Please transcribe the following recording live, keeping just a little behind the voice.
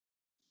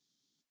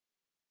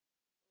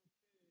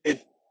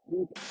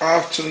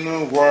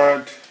Afternoon,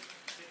 world.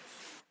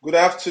 Good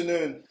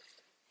afternoon.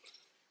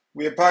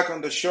 We're back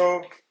on the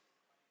show,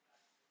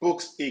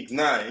 Books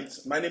Ignite.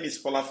 My name is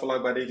Fola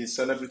Folagbade, the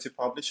celebrity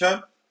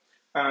publisher,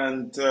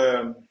 and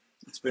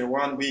it's been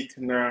 1 week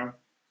now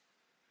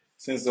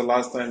since the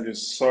last time you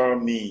saw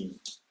me.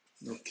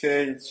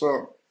 Okay,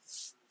 so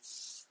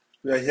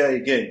we are here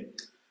again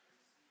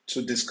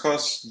to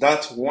discuss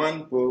that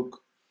one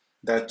book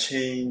that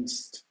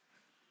changed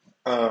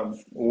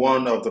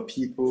one of the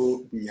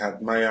people we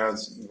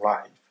admire's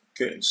life.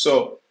 Okay,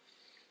 so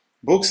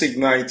Books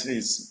Ignite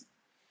is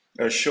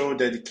a show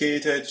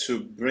dedicated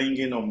to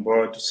bringing on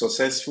board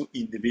successful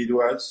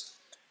individuals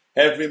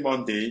every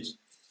Monday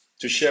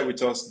to share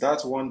with us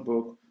that one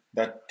book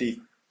that they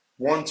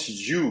want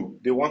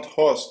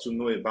us to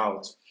know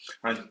about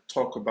and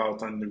talk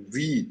about and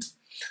read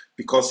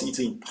because it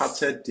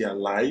impacted their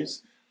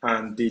lives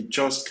and they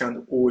just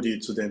can't hold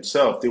it to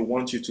themselves. They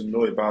want you to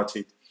know about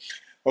it.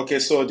 Okay,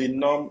 so the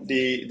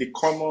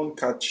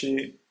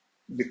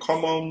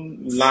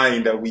common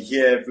line that we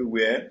hear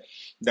everywhere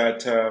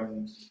that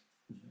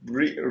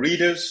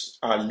readers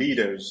are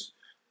leaders.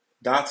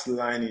 That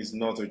line is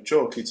not a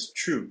joke, it's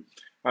true.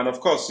 And of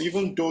course,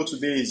 even though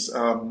today is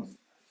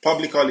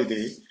public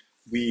holiday,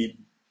 we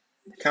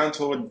can't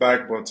hold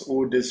back but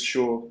hold this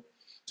show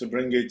to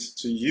bring it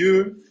to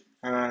you.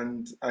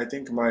 And I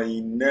think my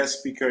next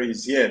speaker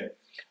is here.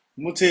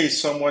 Mute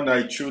is someone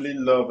I truly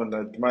love and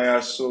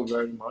admire so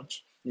very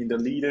much. In the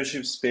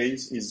leadership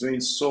space, he's doing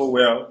so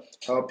well,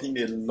 helping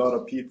a lot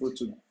of people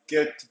to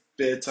get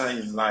better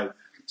in life.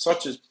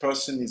 Such a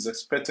person is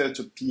expected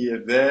to be a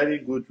very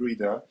good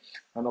reader.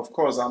 And of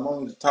course,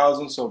 among the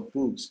thousands of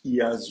books he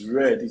has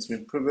read, he's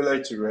been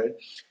privileged to read,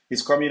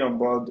 he's coming on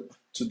board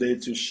today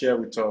to share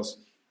with us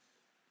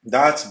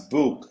that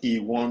book he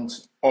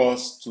wants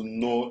us to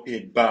know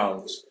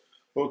about.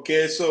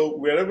 Okay, so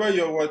wherever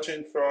you're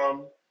watching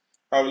from,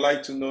 I would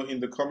like to know in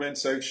the comment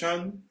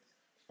section.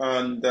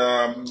 And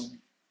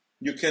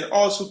you can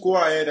also go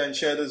ahead and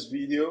share this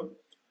video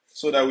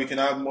so that we can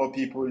have more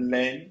people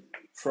learn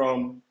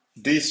from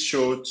this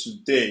show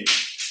today.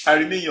 I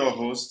remain your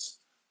host,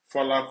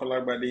 Fola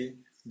Folagbade,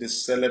 the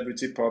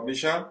celebrity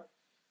publisher,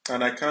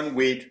 and I can't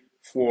wait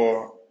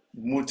for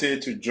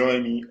Mute to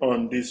join me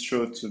on this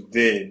show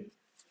today.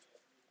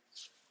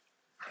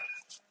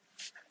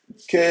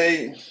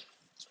 Okay,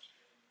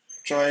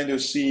 trying to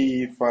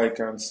see if I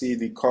can see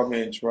the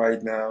comments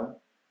right now.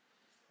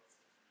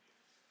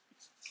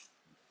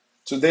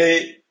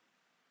 Today,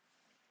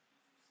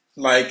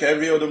 like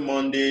every other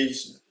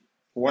Mondays,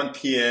 1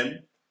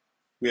 p.m.,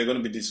 we are going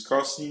to be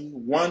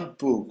discussing one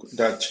book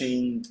that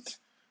changed,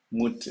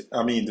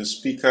 the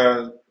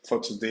speaker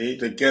for today,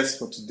 the guest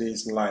for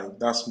today's live.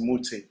 That's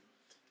Mute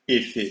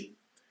Efe.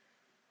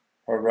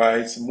 All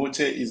right,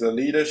 Mute is a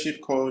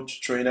leadership coach,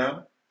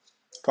 trainer,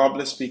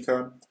 public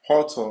speaker,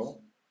 author,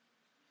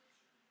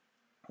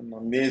 an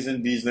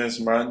amazing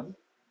businessman,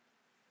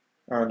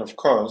 and of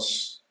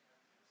course,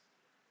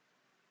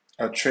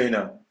 a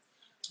trainer.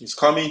 He's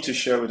coming to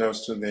share with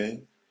us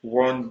today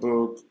one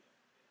book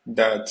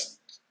that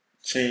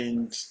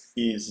changed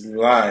his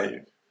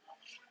life.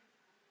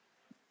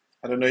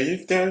 I don't know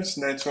if there's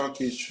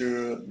network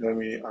issue.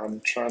 I'm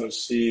trying to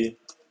see.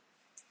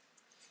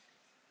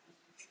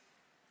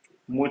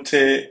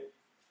 Mute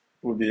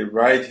will be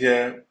right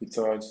here with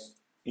us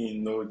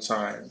in no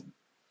time.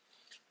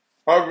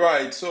 All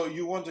right, so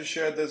you want to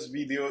share this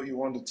video, you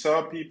want to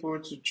tell people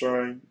to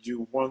join,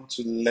 you want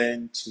to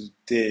learn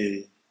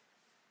today.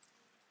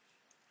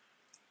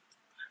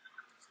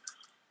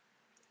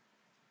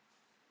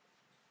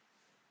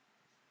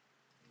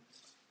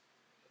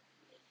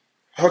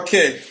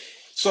 Okay,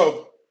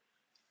 so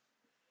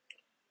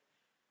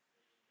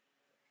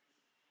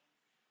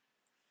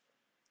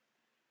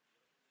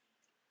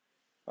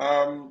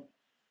um,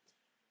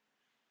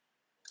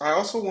 I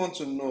also want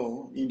to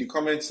know in the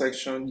comment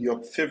section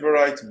your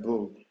favorite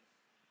book,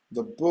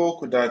 the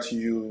book that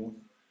you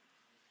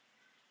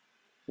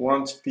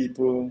want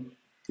people,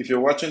 if you're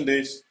watching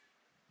this,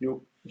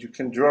 you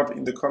can drop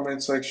in the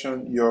comment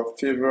section your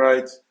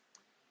favorite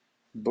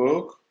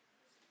book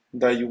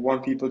that you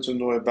want people to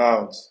know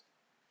about.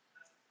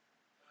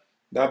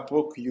 That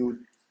book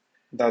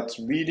that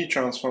really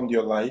transformed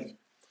your life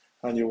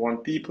and you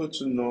want people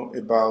to know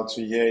about,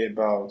 to hear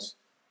about.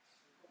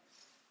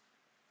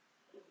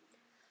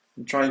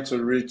 I'm trying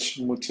to reach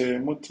Mute.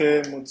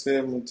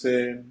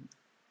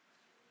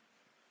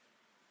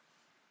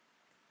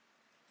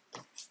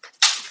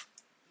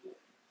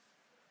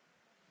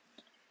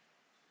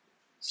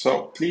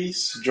 So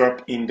please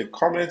drop in the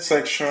comment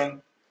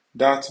section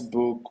that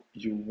book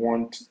you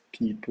want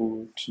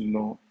people to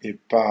know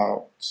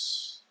about.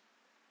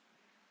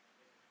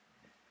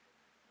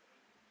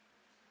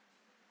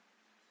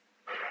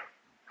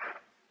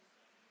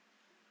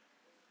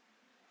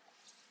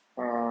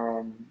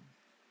 Um,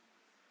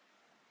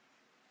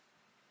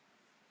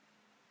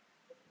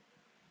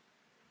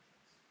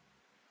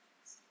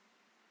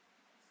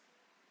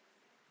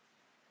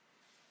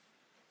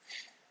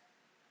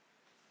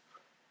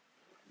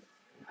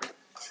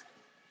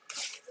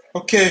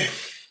 Okay.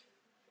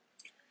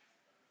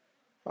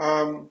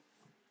 Um,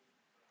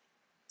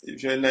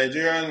 if you're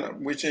Nigerian,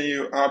 I'm wishing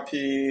you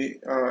happy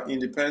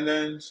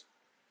independence.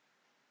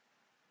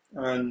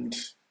 And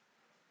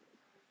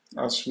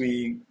as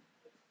we,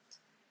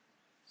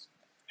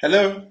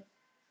 hello,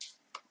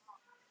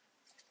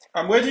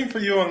 I'm waiting for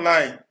you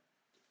online.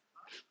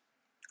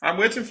 I'm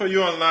waiting for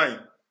you online.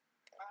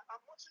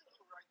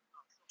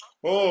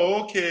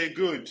 Oh, okay,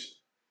 good.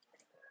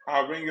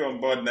 I'll bring you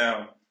on board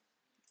now.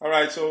 All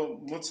right,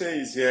 so Mute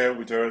is here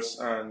with us,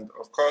 and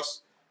of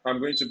course, I'm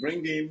going to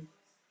bring him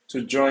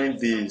to join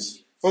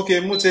these.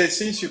 Okay, Mute,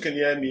 since you can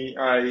hear me,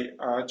 I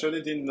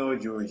actually didn't know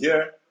you were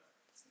here.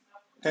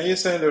 Can you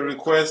send a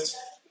request?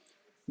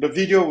 The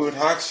video will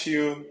ask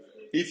you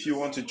if you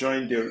want to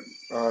join the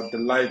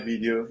live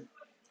video.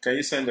 Can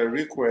you send a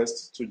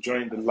request to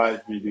join the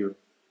live video?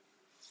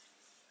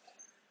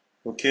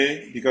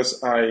 Okay,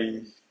 because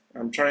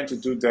I'm trying to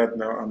do that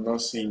now. I'm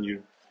not seeing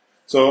you.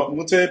 So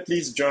Mute,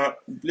 please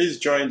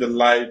join the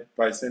live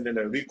by sending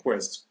a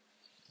request.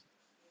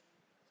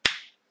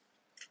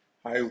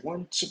 I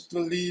want to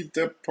believe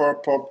the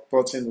pop-up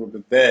button will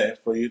be there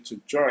for you to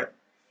join.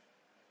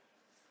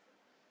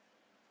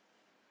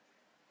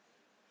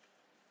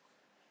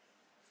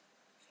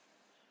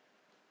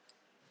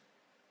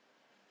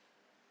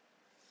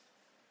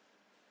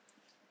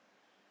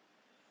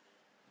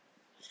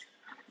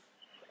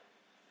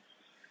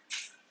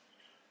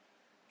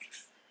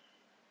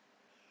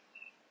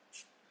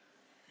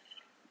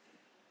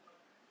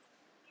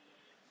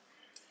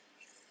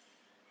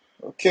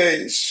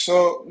 Okay,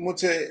 so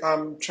Mute,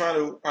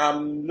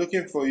 I'm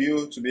looking for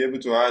you to be able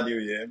to add you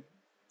here.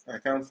 I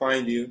can't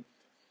find you.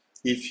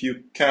 If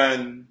you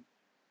can,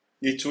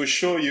 it will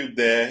show you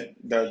there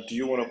that do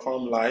you want to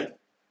come live?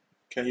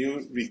 Can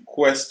you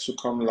request to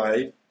come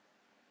live?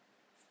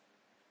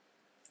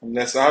 And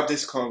let's have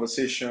this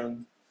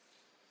conversation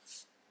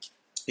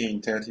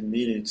in 30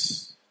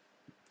 minutes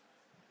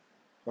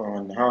or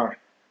an hour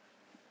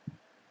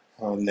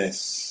or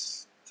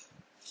less.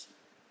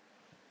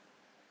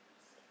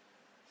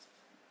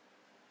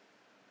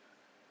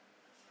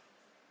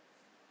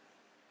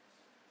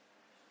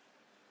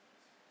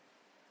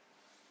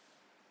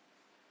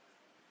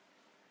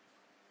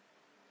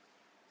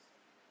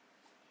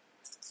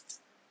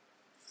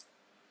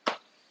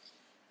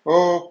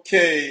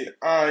 Okay,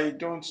 I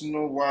don't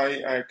know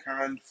why I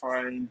can't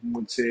find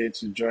Mute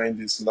to join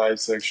this live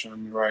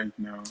section right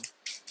now.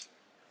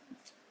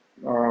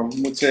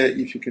 Mute,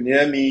 if you can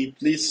hear me,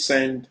 please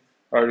send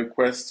a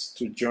request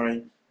to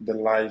join the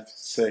live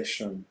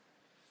section.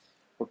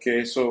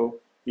 Okay, so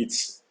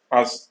it's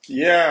as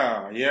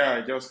yeah,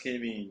 it just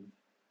came in.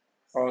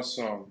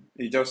 Awesome.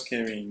 It just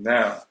came in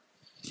now.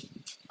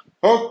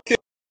 Okay.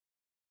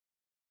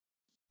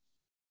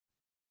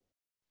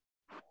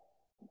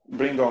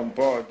 Bring on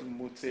board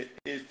Mute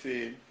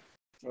Efe,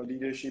 a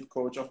leadership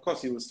coach. Of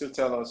course, he will still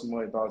tell us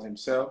more about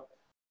himself,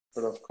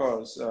 but of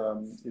course,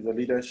 he's a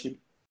leadership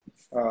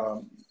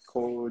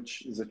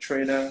coach, he's a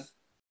trainer,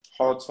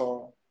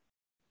 author,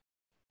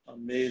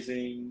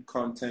 amazing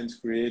content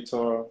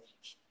creator,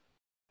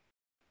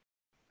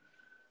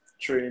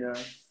 trainer,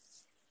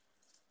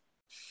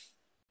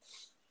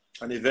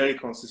 and a very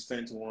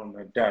consistent one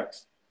at that.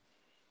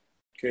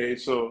 Okay,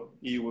 so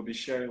he will be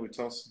sharing with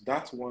us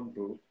that one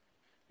book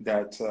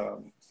that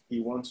he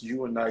wants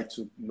you and I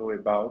to know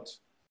about,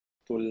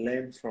 to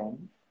learn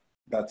from,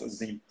 that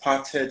has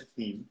imparted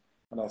him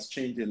and has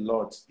changed a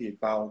lot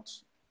about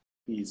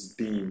his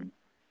being.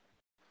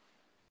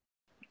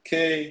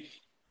 Okay,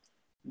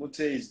 Mute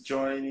is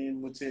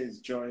joining, Mute is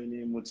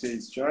joining, Mute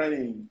is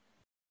joining.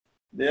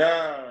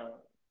 Yeah,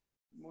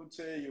 Mute,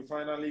 you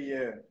finally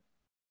here.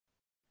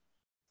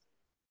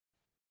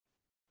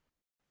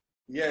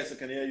 Yes, I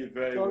can hear you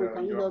very Sorry, well.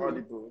 can you You're hear me?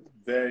 audible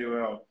very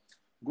well.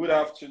 Good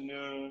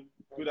afternoon.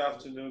 Good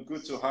afternoon.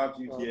 Good to have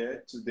you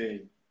here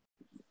today.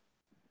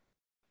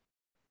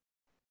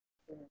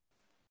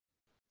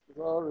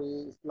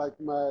 Sorry, it's like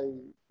my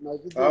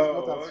video is not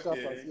Oh, as sharp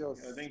as okay. yours.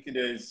 I think it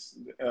is.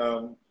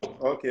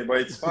 Okay, but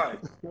it's fine.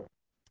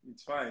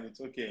 It's fine. It's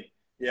okay.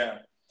 Yeah.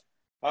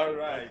 All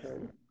right. Okay.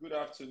 Good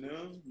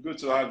afternoon. Good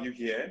to have you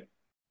here.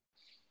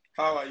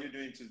 How are you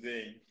doing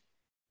today?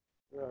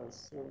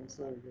 Yes, I'm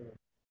saying good.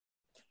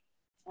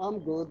 I'm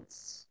good.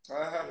 We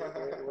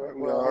are all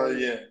Well,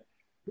 here.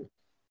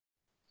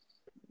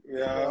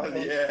 We are all well.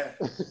 here.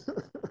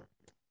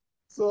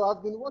 So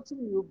I've been watching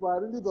you, but I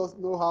really don't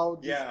know how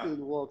this Yeah. thing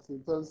works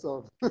in terms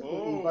of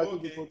Oh, inviting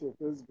people okay. to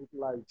Facebook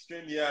Live. I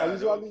StreamYard.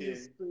 usually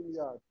use Okay.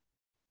 StreamYard.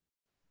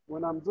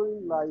 When I'm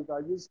doing live, I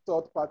use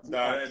third-party apps,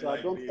 Direct so I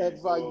like don't this.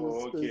 ever use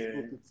Oh, okay.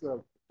 Facebook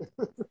itself.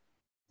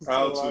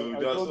 How So to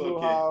I just don't know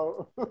okay.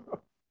 how.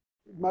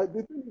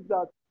 The thing is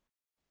that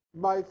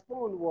my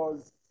phone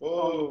was on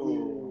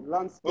Oh, the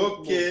landscape mode,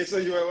 okay. So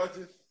you are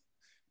watching.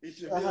 It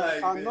should be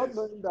like and not this.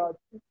 knowing that,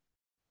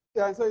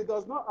 yeah, so it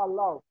does not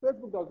allow,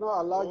 Facebook does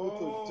not allow you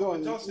to Oh,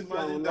 join just if you are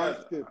imagine on that.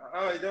 landscape.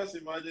 I just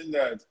imagine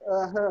that.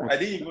 Uh-huh, I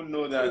didn't even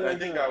know that. I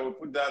think uh-huh, I will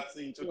put that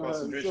into So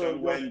consideration just,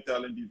 when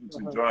telling people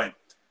to uh join.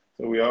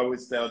 So we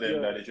always tell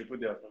them that yeah, they should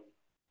put their phone.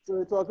 So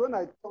it was when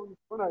I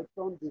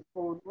turned the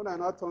phone, when I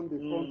now turned the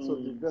phone to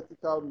the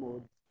vertical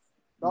mode,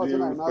 that was The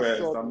when I now request,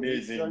 saw the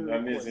amazing, friend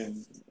amazing.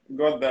 request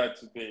Got that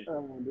today.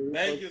 and the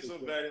Thank request you to so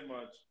join. very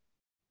much.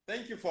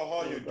 Thank you for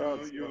all So you do.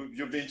 that's what.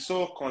 You've been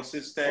so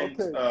consistent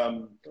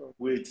Okay.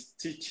 with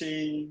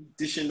teaching,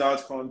 dishing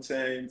out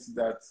content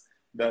that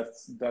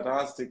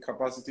has the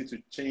capacity to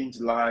change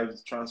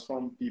lives,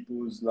 transform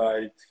people's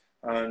lives,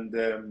 and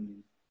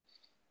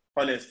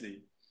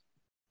honestly,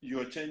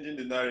 you're changing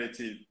the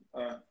narrative.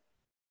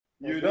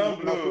 You Okay.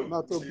 don't blow.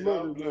 Not to You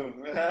blow don't remain.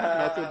 blow.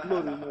 Not to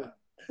blow remain.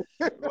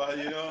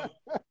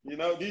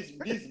 Well,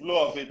 this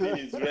blow of a thing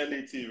is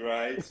relative,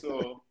 right?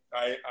 So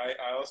I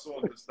also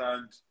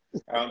understand.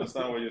 I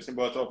understand what you're saying,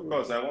 but of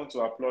course, I want to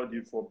applaud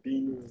you for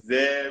being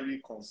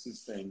very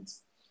consistent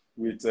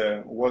with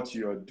what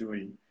you are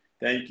doing.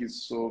 Thank you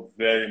so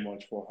very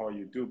much for how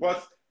you do.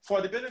 But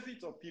for the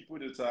benefit of people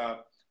that are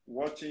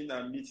watching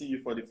and meeting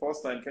you for the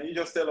first time, can you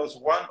just tell us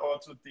one or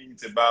two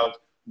things about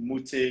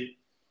Mute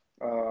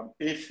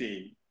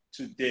Efe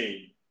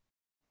today?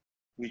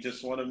 We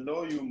just want to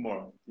know you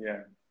more.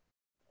 Yeah.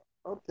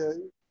 Okay.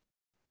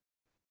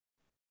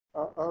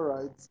 All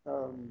right.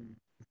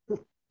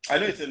 I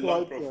know it's It's a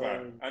long quite.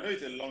 profile. I know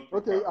it's a long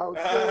Okay. profile. I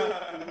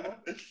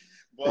would say,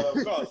 But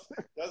of course,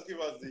 just give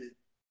us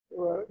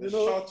well, the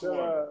short there one.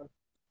 are.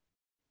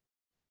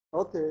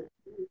 Okay.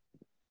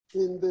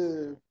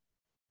 In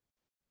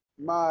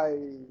my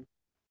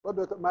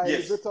my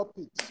Yes, elevator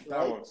pitch, that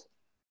right? works.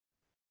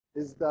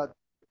 Is that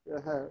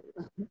uh,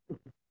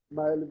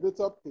 my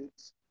elevator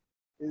pitch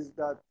is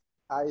that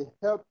I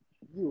help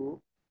you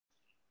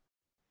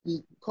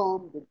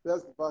become the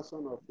best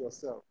version of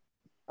yourself.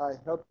 I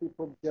help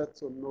people get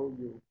to know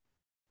you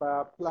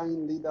by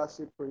applying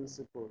leadership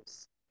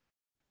principles.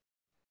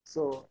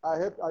 So I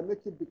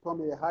make you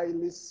become a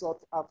highly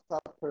sought after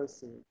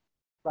person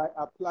by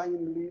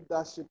applying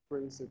leadership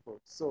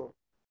principles. So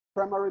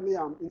primarily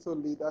I'm into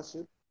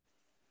leadership.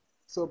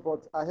 So,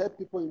 but I help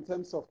people in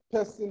terms of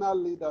personal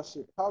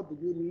leadership. How do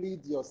you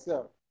lead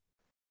yourself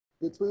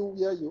between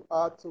where you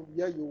are to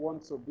where you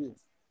want to be?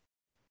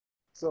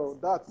 So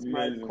that's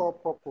my Amazing. core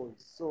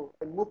purpose. So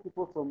I move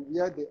people from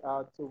where they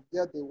are to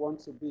where they want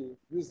to be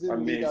using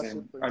Amazing.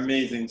 leadership principles.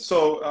 Amazing.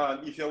 So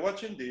if you're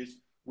watching this,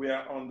 we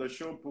are on the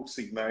show Books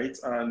Ignite,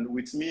 and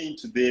with me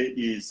today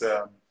is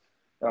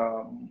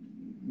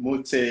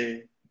Mute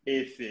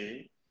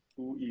Efe,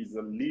 who is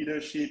a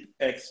leadership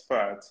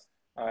expert.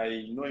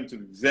 I know him to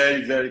be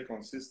very, very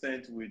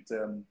consistent with,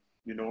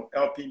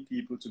 helping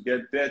people to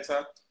get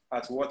better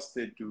at what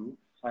they do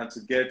and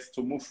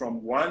to move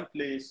from one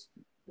place,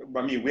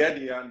 I mean, where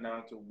they are now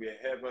to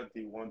wherever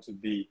they want to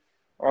be.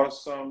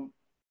 Awesome.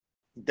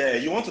 There,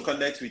 you want to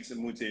connect with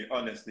Mute,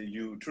 honestly.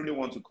 You truly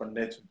want to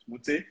connect with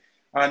Mute,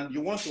 and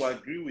you want to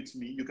agree with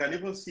me. You can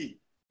even see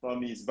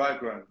from his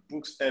background,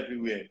 books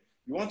everywhere.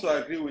 You want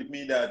to agree with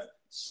me that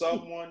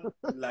someone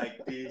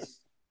like this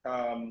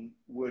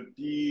would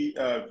be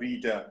a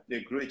reader,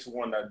 a great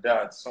one at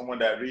that, someone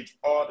that reads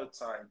all the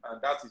time,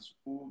 and that is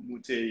who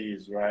Mute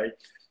is, right?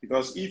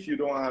 Because if you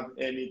don't have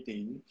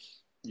anything,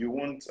 you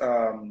won't.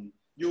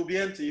 You'll be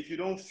empty if you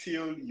don't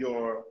feel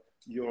you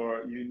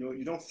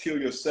don't fill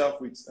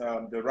yourself with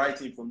the right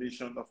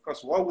information. Of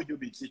course, what would you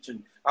be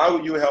teaching? How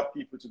will you help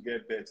people to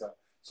get better?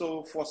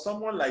 So for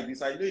someone like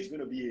this, I know it's going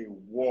to be a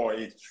war,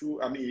 a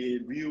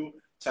real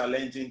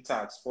challenging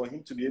task for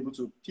him to be able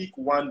to pick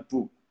one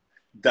book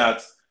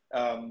that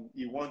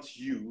he wants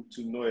you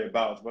to know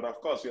about. But of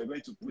course, we are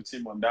going to put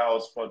him on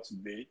that spot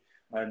today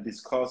and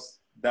discuss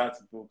that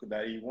book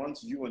that he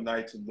wants you and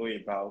I to know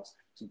about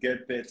to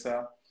get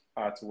better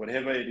at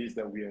whatever it is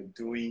that we are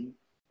doing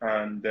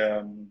and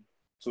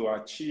to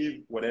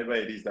achieve whatever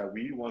it is that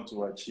we want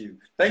to achieve.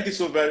 Thank you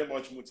so very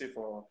much, Mute,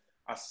 for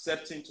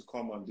accepting to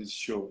come on this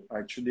show.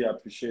 I truly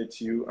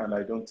appreciate you and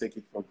I don't take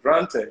it for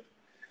granted.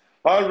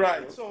 All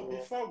right, so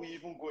before we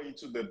even go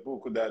into the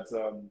book that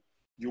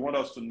you want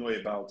us to know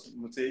about,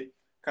 Mute,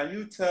 can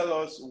you tell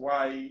us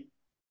why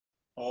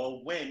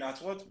or when, at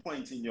what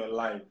point in your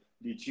life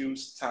did you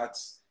start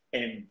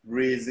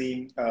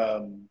embracing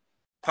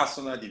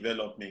personal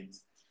development?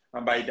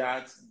 And by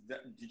that,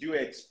 did you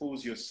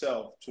expose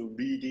yourself to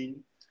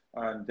reading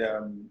and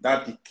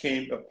that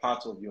became a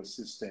part of your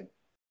system?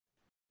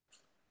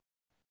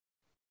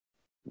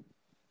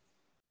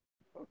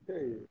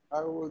 Okay,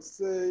 I would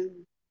say,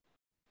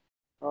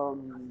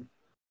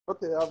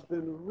 okay, I've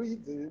been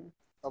reading.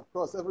 Of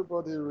course,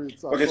 everybody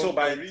reads at Okay, so one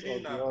by point or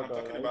reading, the I'm other,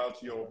 talking right?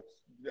 about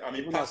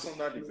Even as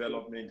personal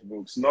development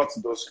books, not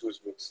those schools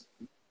books.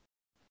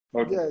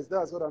 Okay. yes,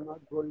 that's what I'm not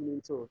going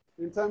into.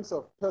 In terms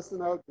of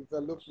personal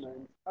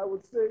development, I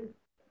would say,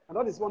 and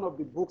that is one of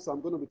the books I'm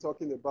going to be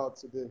talking about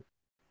today.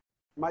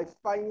 My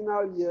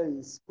final year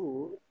in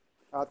school,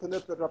 I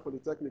attended Federal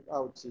Polytechnic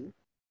Auchi.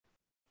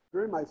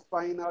 During my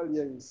final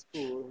year in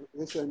school,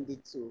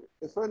 HND2,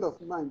 a friend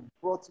of mine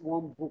brought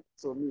one book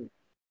to me.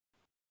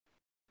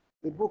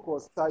 The book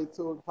was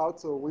titled How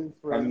to Win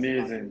Friends and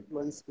Amazing.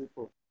 Influence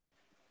People.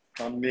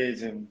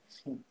 Amazing.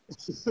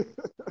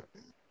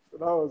 That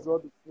was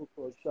what the book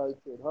was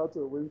titled, How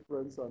to Win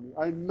Friends. And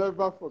I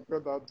never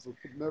forgot that book,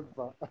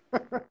 never.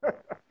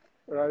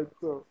 Right?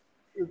 So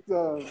it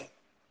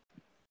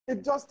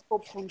just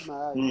opened my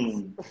eyes.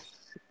 Mm.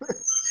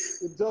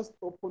 It just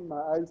opened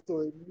my eyes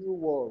to a new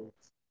world,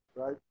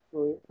 right?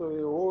 To a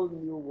whole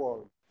new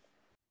world,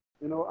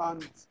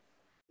 and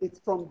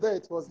from there,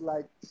 it was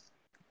like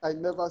I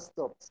never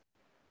stopped.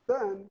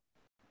 Then,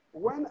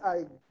 when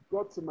I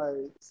got to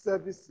my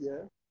service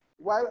year,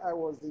 while I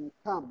was in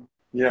camp,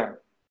 Yeah.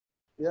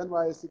 the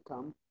NYSC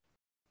camp,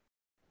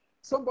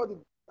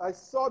 I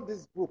saw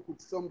this book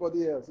with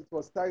somebody else. It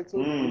was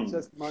titled The Mm.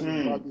 Richest Man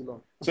in Mm.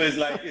 Babylon. So it's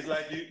like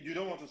you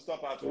don't want to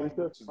stop at The one book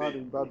Richest Man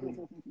today. in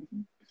Babylon.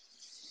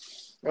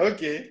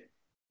 Okay.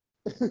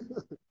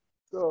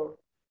 So,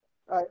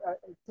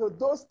 so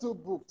those two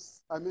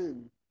books, I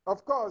mean,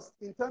 of course,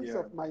 in terms Yeah.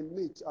 of my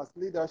niche as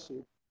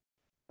leadership,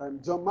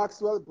 John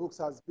Maxwell books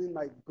has been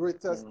my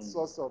greatest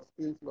source of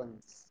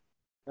influence.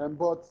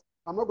 But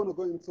I'm not going to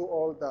go into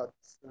all that.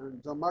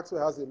 John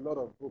Maxwell has a lot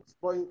of books.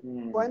 But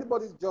for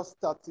anybody just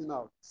starting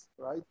out,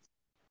 right?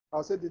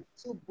 I'll say the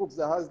two books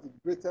that has the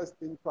greatest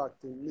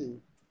impact in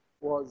me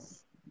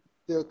was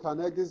Dale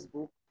Carnegie's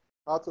book,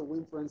 How to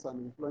Win Friends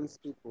and Influence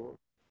People.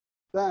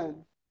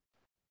 Then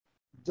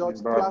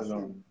George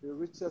Clason, The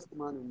Richest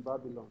Man in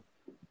Babylon.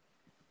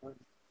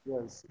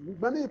 Yes,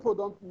 many people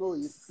don't know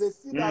it. They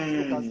see that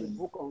book as a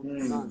book on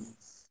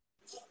finance.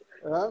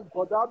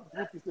 But that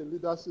book is a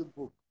leadership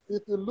book.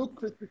 If you look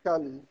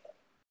critically,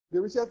 The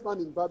Richest Man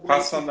in Babylon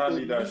is a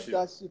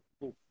leadership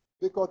book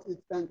because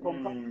it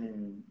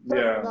encompasses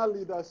personal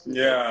leadership.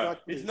 Yeah.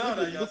 Exactly. It's now If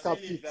you that you're look seeing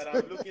at it it, that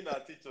I'm looking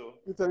at it.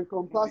 it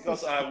encompasses.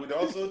 Because I would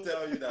also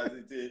tell you that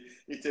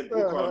it's a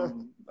book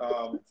on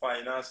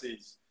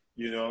finances,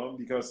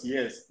 because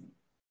yes.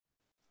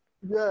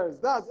 Yes,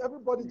 that's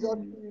everybody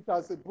just see it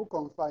as a book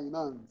on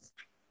finance.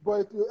 But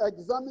if you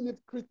examine it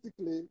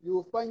critically, you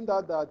will find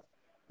out that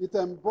it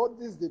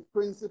embodies the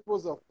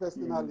principles of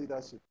personal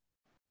leadership.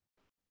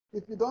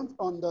 If you don't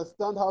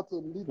understand how to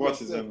lead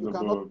yourself, you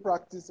cannot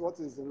practice what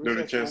is the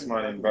richest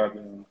man in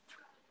Babylon.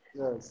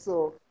 Yes,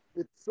 so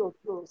it's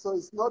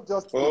it's not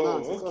just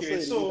finance,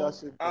 it's also a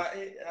leadership.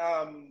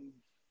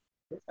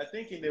 I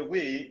think in a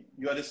way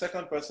you are the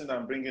second person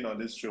I'm bringing on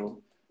this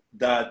show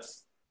that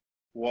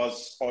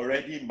was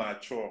already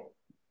mature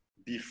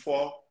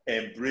before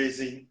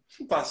embracing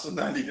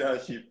personal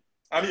leadership.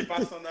 I mean,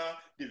 personal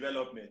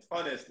development,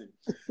 honestly.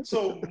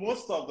 So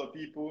most of the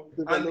people,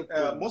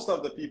 most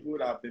of the people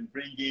that I've been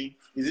bringing,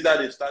 is it that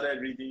they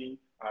started reading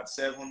at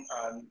 7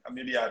 and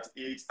maybe at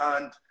 8,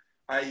 and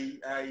I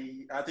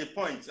at a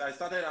point I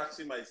started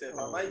asking myself,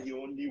 am I the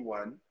only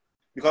one?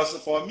 Because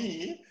for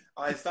me,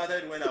 I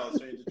started when I was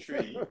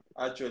 23.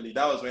 Actually,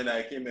 that was when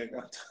I came with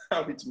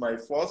my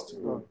first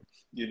book,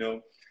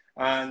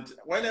 And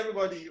when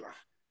everybody,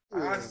 I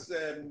asked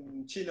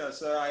China,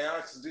 sir, I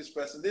asked this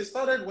person, they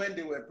started when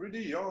they were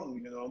pretty young,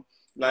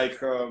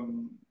 Like,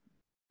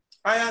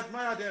 I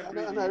admire them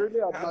really. And I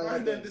really admire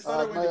them. They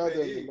started when they were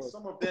 8.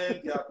 Some of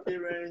them, their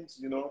parents,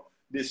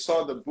 they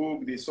saw the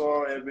book, they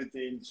saw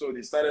everything, so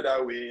they started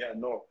that way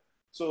and all.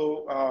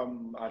 So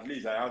at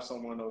least I have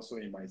someone also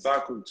in my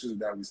circle too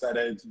that we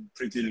started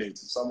pretty late,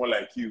 someone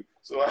like you.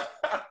 So,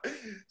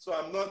 so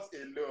I'm not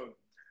alone.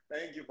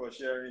 Thank you for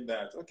sharing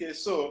that. Okay,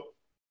 so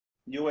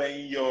you were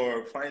in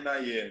your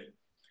final year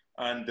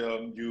and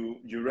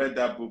you read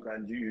that book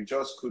and you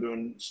just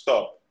couldn't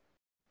stop.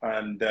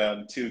 And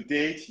till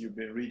date, you've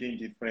been reading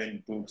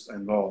different books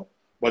and all.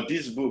 But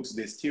these books,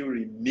 they still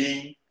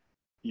remain,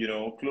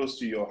 close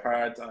to your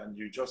heart, and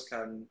you just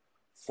can't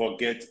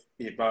forget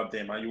about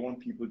them, and you want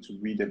people to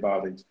read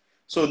about it.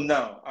 So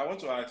now, I want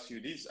to ask you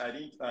this. I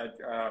think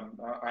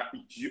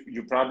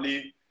you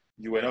probably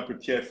you were not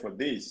prepared for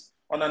this.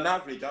 On an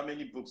average, how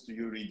many books do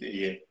you read a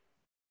year?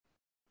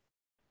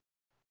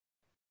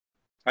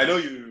 I know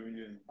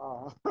you.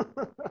 Well,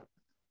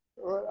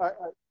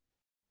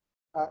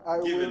 I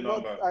give will a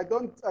number. not.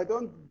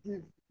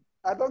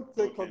 I don't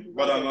take cognizance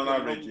but on of the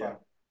average, number. yeah.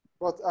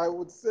 But I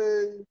would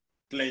say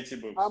Plenty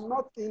books. I'm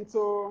not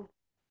into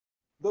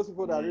those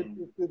people that read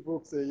 50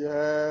 books a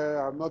year.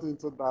 I'm not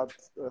into that.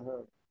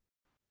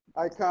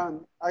 I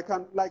can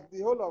like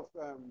the whole of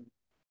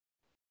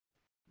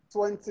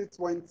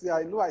 2020.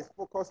 I know I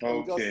focused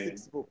on just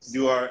 6 books.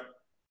 You are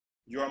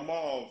more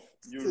of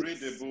you read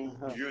the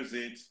book, use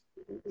it.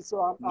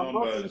 So I'm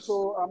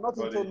not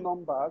into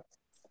numbers.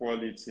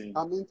 Quality.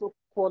 I'm into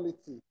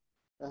quality.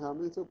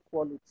 I'm into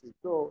quality.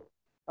 So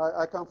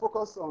I can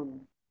focus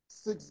on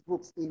 6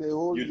 books in a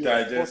whole year.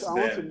 Digest but I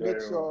want to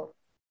make sure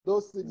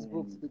those 6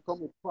 books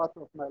become a part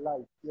of my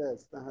life.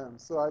 Yes.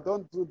 So I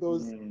don't do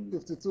those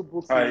 52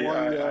 books in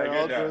 1 year.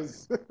 I get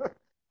that.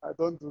 I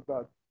don't do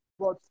that.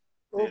 But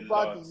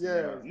over the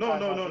years, No.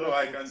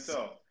 I can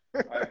tell.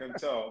 I can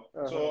tell.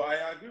 So I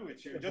agree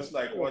with you. Just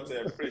like what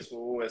Chris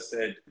always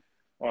said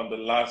on the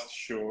last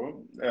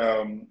show,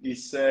 he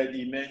said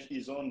he mentioned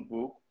his own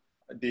book,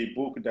 the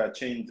book that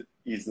changed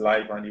his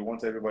life, and he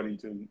wants everybody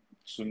to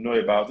know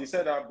about. He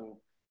said that book,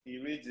 he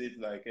reads it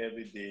like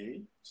every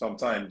day.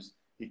 Sometimes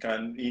He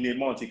can, in a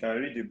month, he can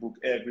read the book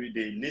every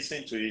day,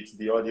 listen to it,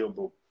 the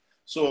audiobook.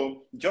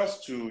 So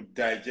just to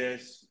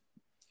digest,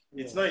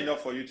 it's not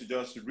enough for you to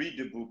just read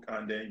the book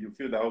and then you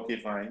feel that, okay,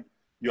 fine,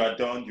 you are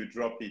done, you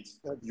drop it.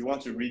 Exactly. You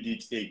want to read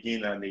it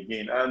again and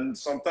again. And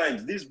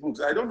sometimes these books,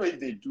 I don't know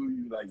if they do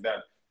you like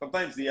that.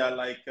 Sometimes they are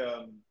like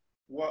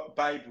what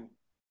Bible.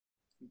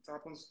 It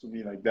happens to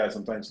me like that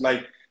sometimes.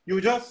 Like you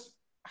just,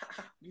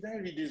 did I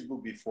read this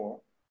book before?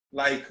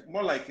 Like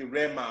more like a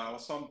Rema or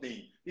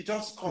something. It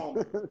just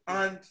comes.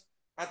 And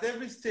at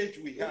every stage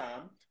we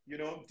have, you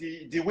know,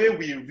 the way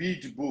we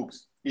read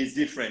books is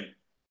different.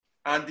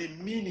 And the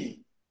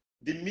meaning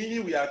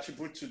we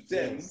attribute to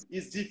them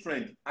is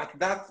different at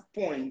that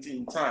point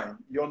in time.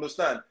 You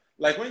understand?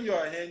 Like when you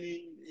are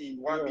earning in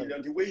 1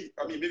 million, the way,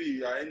 I mean, maybe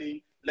you are earning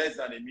less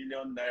than ₦1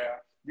 million,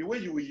 the way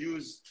you will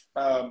use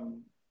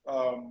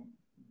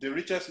the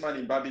richest man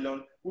in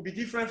Babylon will be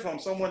different from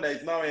someone that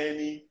is now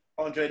earning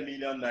 100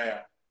 million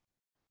naira.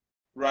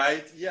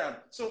 Right? Yeah.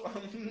 So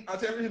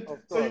at every,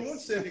 so you won't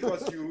say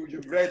because you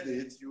read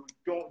it, you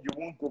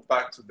won't go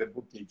back to the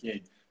book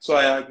again. So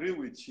I agree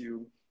with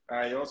you.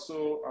 I'm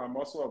also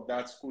of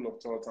that school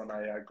of thought, and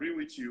I agree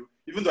with you.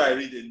 Even though I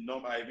read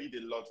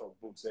a lot of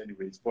books,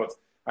 anyways, but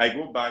I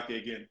go back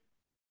again.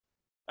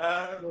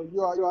 No,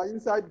 you are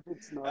inside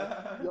books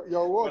now.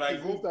 Your work but I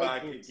is go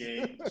back books.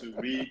 again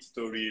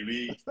to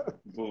reread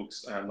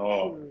books and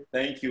all.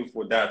 Thank you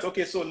for that.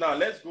 Okay, so now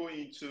let's go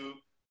into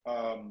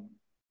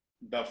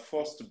the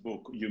first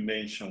book you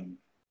mentioned.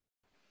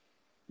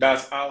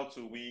 That's How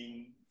to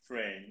Win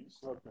Friends.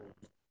 Okay.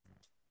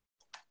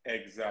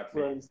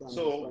 Exactly.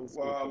 So,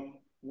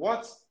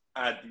 what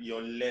are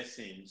your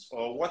lessons,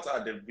 or what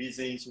are the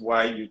reasons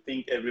why you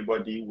think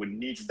everybody would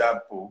need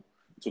that book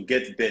to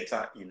get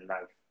better in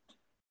life?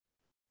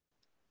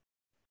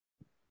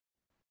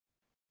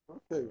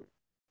 Okay.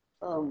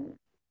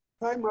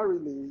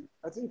 Primarily,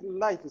 I think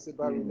life is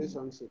about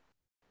relationship.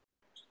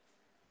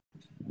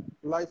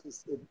 Life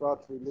is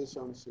about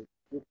relationship.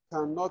 You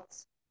cannot,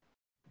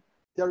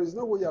 there is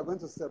no way you are going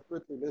to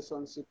separate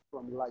relationship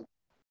from life,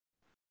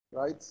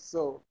 right?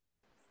 So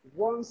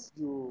once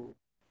you've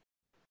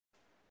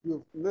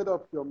made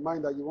up your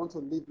mind that you want to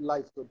live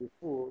life to the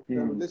full,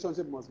 then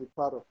relationship must be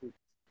part of it.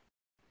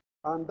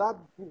 And that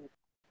book,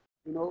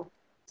 you know,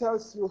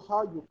 tells you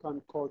how you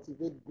can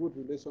cultivate good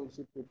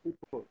relationship with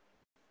people.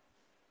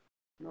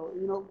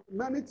 You know,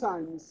 many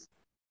times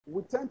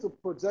we tend to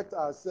project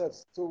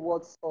ourselves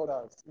towards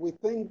others. We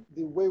think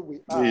the way we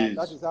are,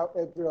 that is how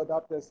every other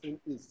person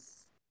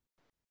is.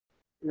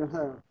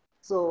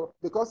 So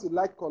because you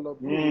like color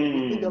blue,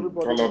 you think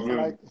everybody is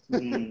like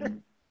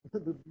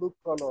the blue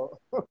color.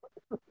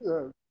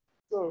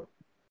 So,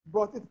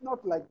 but it's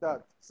not like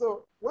that.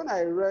 So when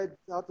I read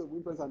How to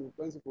Win Friends and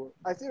Influence People,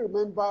 I still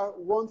remember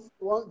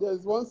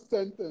there's one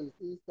sentence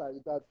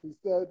inside that he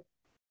said,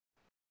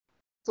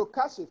 to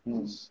catch a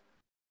fish.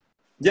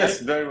 Yes,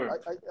 right? Very well.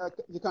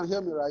 You can hear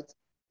me, right?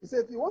 He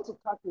said, if you want to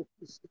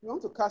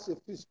catch a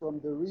fish from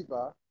the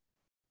river,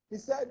 he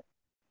said,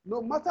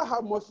 no matter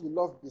how much you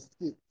love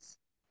biscuits,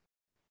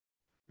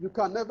 you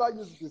can never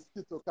use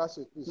biscuit to catch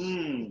a fish.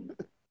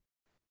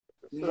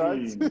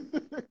 Right?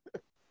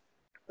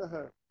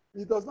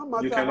 It does not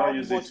matter how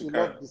much you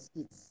love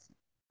biscuits.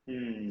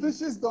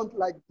 Fishes don't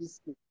like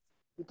biscuits.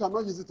 You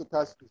cannot use it to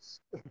catch fish.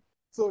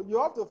 So you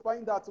have to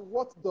find out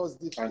what does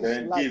the fish like. And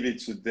then give it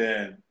to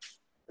them.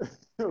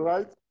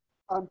 Right?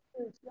 And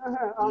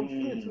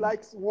fish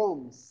likes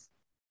worms.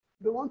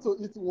 They want to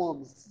eat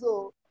worms.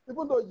 So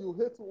even though you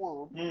hate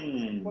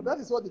worms, but that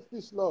is what the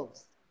fish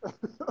loves.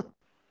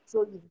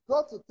 So you've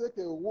got to take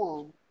a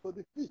worm to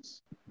the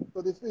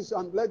fish,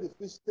 and let the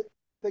fish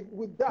take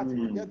with that,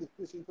 you get the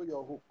fish into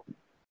your hook.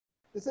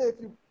 They say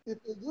if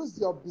you use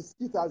your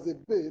biscuit as a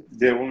bait,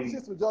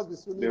 fishes will just be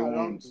swimming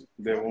around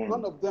you.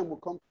 None of them will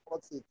come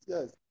towards it.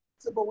 Yes.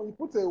 So, but when you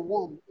put a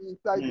worm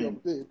inside your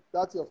bait,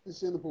 that's your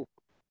fishing hook.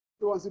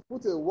 So once you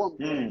put a worm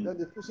there, then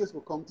the fishes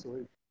will come to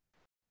it.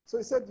 So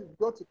he said you've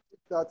got to keep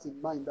that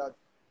in mind, that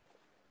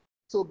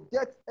to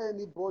get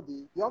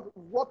anybody,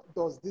 what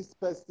does this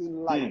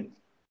person like?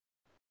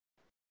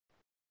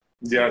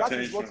 That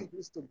is what it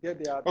is to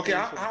get their attention. Okay,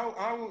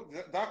 how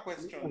that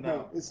question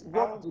now,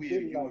 how will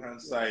you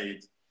answer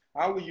it?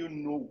 How will you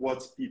know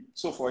what people,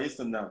 so for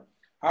instance now,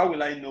 how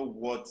will I know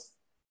what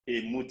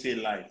a mute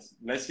likes?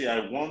 Let's say I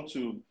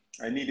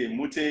need a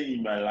mute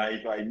in my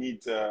life, I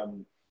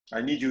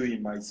need you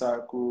in my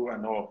circle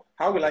and all.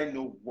 How will I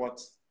know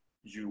what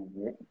a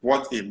mute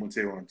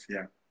wants?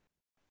 Yeah.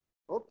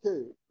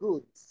 Okay,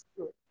 good.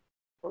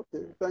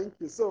 Okay, thank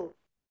you. So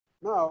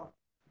now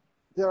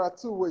there are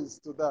two ways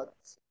to that.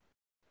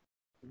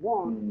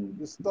 One,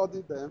 you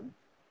study them,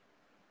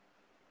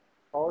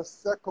 or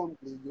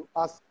secondly, you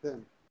ask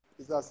them.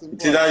 It's as simple.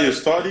 It's either you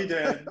study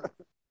them,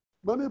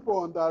 many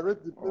people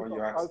underrate the place of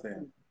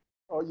asking,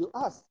 or you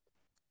ask.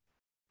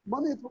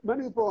 Many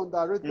people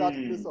underrate that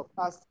place of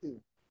asking,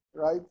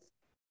 right?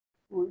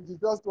 You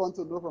just want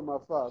to know from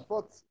afar,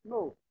 but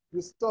no,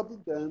 you study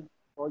them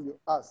or you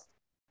ask.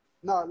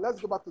 Now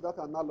let's go back to that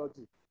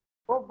analogy.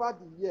 over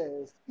the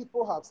years,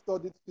 people have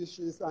studied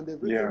fishes and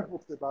they've written Yeah.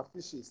 books about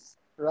fishes,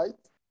 right?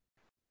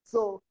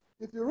 So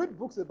if you read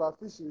books about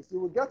fishes, you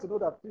will get to know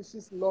that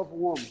fishes love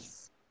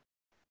worms.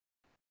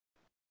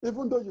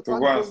 Even though you To go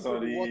can't go and into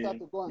the water study.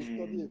 to go and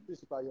study a fish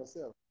by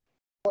yourself.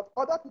 But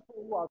other people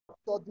who have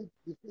studied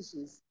the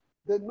fishes,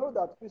 they know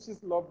that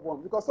fishes love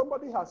worms. Because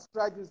somebody has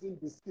tried using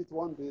biscuit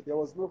one day, there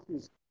was no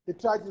fish. He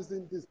tried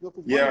using this, no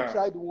fish. When he Yeah.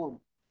 tried worm,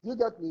 you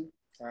get me?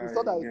 He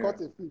saw that he Yeah. caught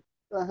a fish.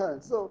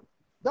 So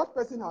that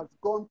person has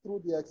gone through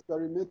the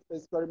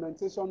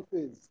experimentation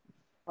phase.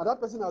 And that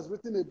person has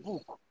written a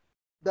book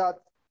that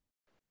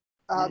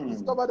have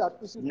discovered that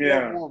fishes love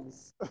Yeah.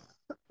 worms,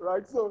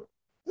 right? So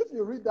if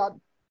you read that,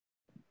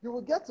 you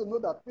will get to know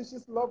that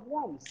fishes love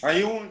worms. And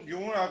you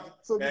won't have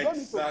So you don't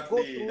need to go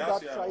exactly. through That's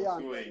that where I was trial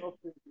and going. error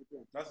phase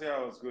again. That's where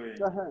I was going.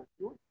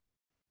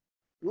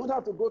 You don't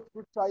have to go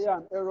through trial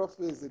and error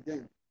phase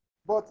again.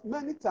 But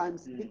many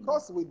times,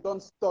 because we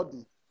don't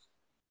study,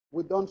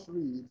 we don't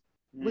read,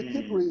 we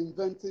keep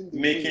reinventing the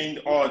wheel. Making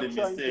We all the keep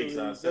trying to mistakes reinvent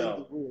the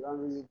ourselves. wheel and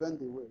reinvent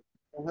the wheel.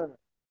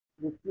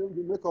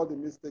 You make all the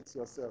mistakes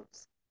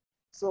yourselves.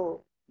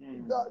 So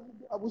that,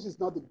 which is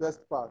not the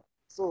best part.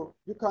 So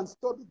you can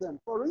study them.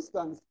 For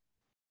instance,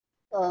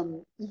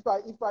 if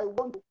I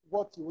want to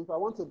watch you, if I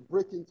want to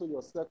break into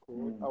your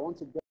circle, I want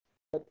to get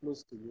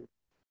close to you,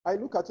 I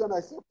look at you and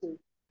I say, okay,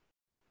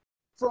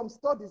 from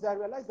studies, I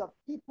realize that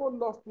people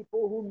love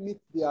people who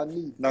meet their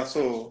needs. That's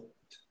so.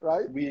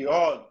 Right? We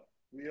all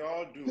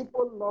do.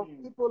 People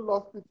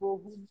love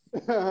people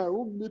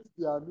who meet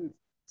their needs.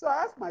 So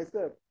I ask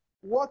myself,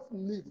 what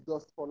need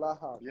does Fola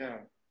have? Yeah.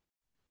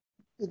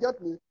 You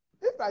get me?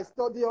 If I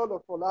study all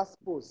of Fola's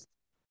posts,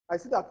 I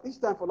see that each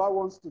time Fola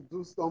wants to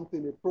do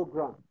something, a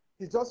program,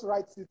 he just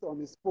writes it on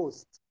his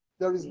post.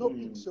 There is no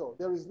picture.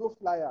 There is no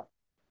flyer.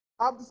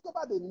 I've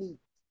discovered a need.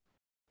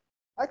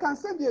 I can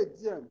send you a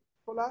DM.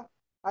 Fola,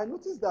 I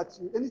noticed that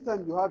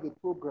anytime you have a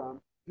program,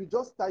 you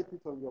just type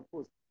it on your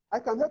post. I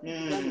can help you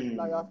design a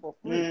flyer for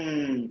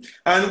free.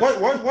 And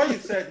what you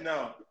said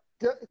now,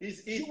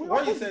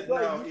 what you said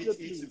now,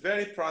 it's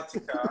very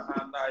practical.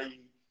 And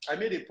I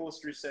made a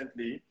post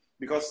recently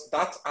because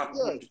that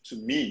happened to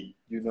me,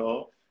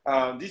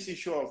 this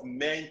issue of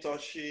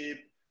mentorship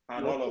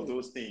and all of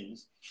those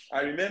things.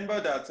 I remember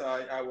that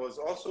I was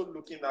also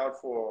looking out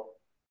for,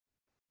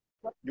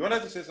 you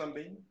wanted to say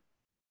something?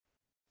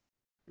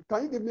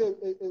 Can you give me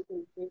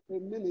a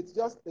minute,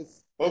 just a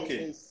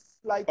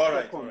slight second? All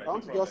right, I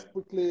want to just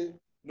quickly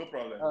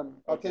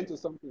attend to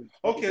something.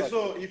 Okay,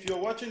 so if you're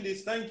watching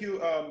this, thank you,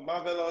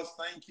 Marvelous.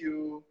 Thank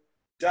you,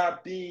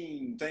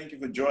 Dabin. Thank you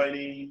for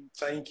joining.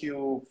 Thank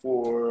you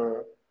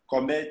for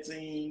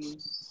commenting.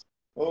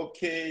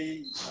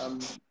 Okay, I'm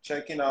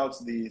checking out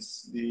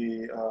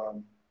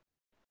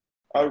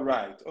all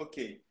right,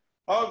 okay,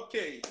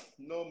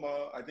 no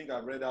more. I think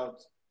I've read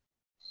out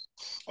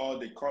all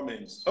the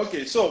comments.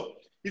 Okay, so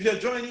if you're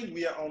joining,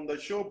 we are on the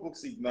show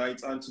Books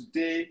Ignite, and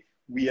today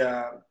we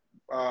are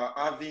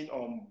having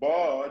on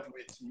board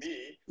with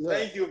me.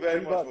 Thank you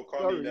very much for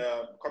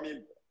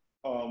coming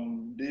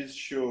this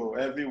show,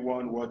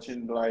 everyone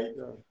watching live.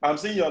 I'm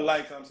seeing your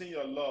likes, I'm seeing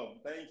your love.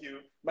 Thank you.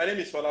 My name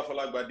is Fola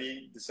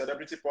Folagbade, the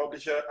celebrity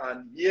publisher,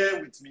 and here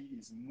with me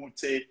is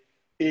Mute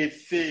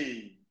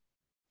Efe.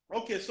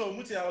 Okay, so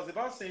Mute, I was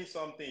about saying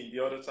something the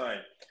other time.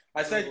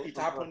 I said it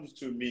happened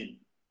to me.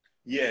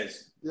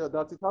 Yes. Yeah,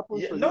 that it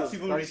happened to you. Not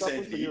even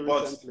recently,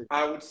 but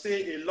I would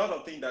say a lot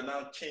of things that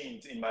now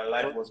changed in my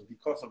life was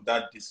because of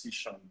that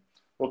decision.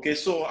 Okay,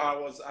 so I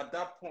was at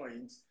that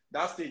point,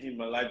 that stage in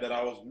my life, that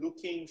I was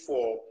looking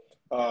for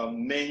a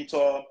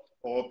mentor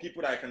or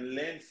people that I can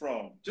learn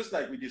from. Just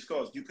like we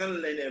discussed, you can't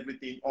learn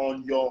everything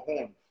on your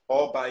own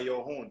or by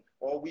your own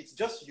or with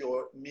just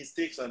your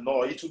mistakes and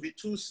all. It will be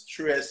too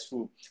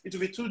stressful. It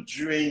will be too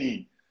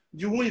draining.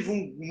 You won't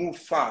even move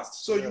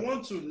fast. So you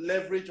want to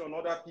leverage on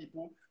other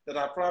people that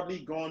are probably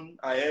gone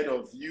ahead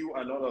of you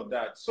and all of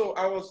that. So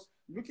I was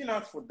looking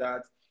out for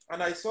that,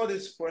 and I saw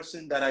this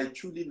person that I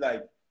truly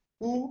like,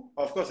 who,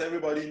 of course,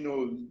 everybody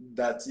knows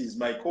that is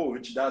my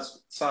coach.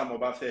 That's Sam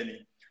Obafemi.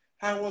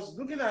 I was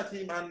looking at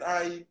him, and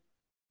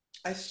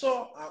I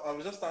saw, I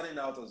was just starting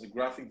out as a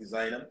graphic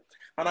designer,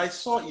 and I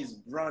saw his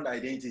brand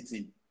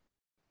identity,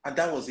 and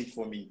that was it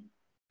for me.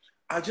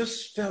 I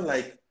just felt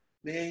like,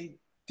 man,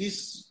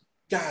 this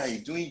guy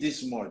doing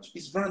this much,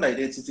 his brand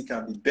identity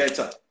can be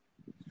better.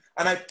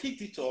 And I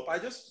picked it up. I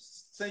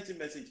just sent him a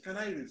message, can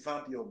I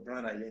revamp your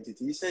brand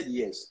identity? He said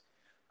yes.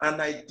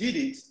 And I did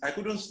it. I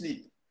couldn't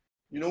sleep.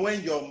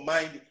 When your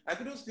mind, I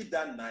couldn't sleep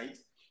that night.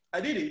 I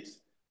did it,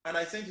 and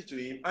I sent it to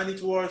him, and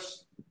it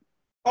was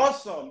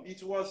awesome.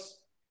 It was,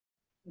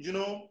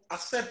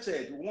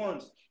 accepted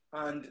once.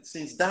 And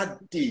since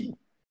that day,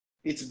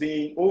 it's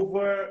been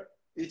over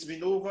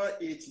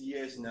 8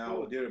 years now,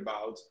 or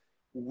thereabouts.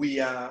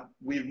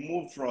 We've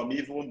moved from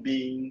even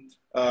being,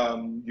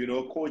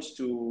 coach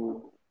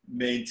to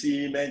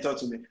mentee, mentor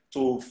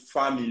to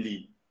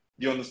family.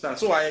 You understand?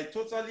 So I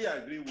totally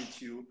agree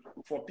with you.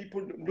 For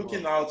people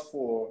looking out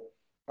for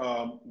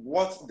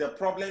what the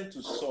problem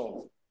to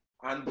solve,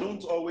 And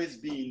don't always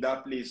be in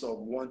that place of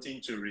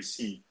wanting to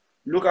receive.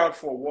 Look out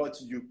for what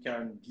you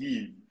can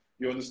give.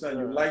 You understand?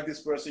 You like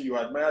this person, you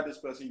admire this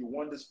person, you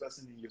want this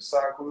person in your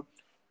circle.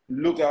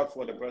 Look out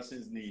for the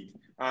person's need.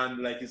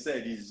 And like you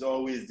said, he's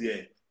always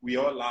there. We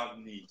all have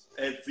needs.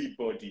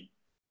 Everybody,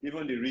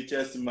 even the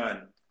richest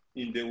man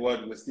in the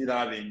world, will still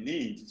have a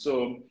need.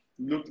 So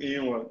look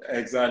inward,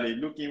 exactly.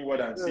 Look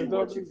inward and see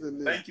what you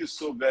do. Thank you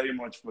so very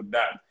much for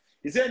that.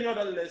 Is there any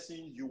other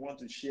lessons you want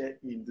to share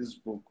in this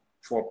book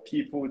for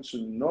people to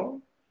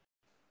know?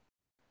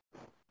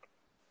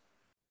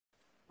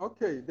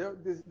 Okay,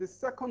 the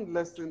second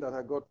lesson that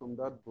I got from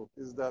that book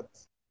is that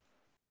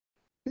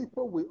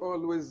people will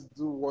always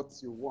do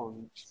what you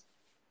want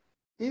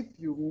if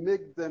you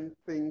make them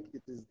think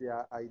it is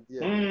their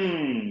idea.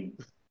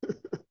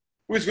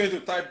 Who's going to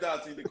type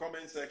that in the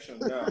comment section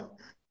now?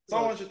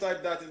 Someone should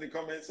type that in the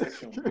comment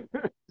section.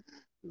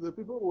 The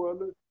people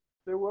will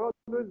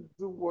always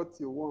do what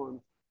you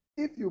want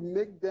if you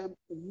make them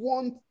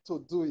want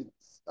to do it.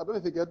 I don't know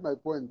if you get my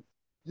point.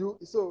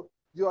 So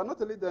you are not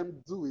telling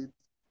them do it,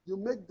 you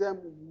make them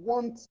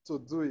want to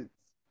do it.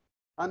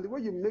 And the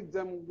way you make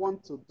them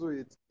want to do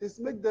it is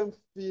make them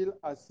feel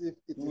as if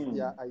it is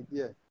their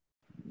idea.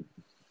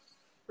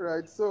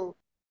 Right? So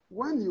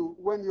if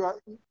you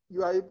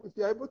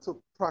are able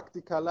to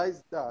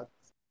practicalize that,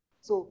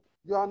 so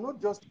you are not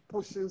just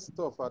pushing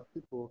stuff at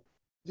people,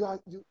 you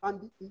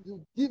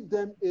give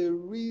them a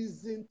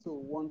reason to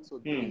want to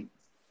do it.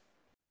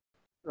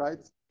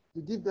 Right?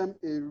 You give them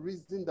a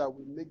reason that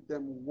will make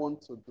them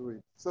want to do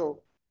it.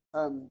 So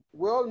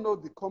we all know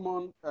the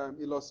common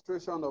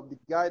illustration of the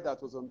guy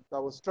that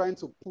was trying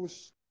to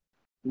push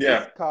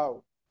this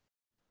cow,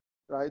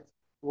 right?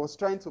 He was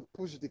trying to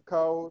push the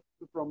cow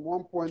from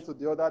one point to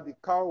the other. The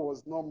cow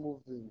was not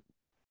moving.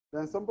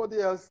 Then somebody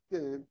else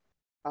came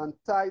and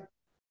tied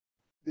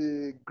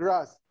the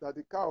grass that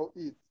the cow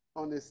eats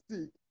on a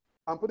stick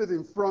and put it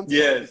in front of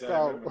the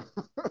cow,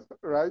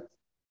 right?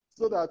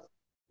 So that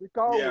the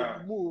cow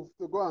would move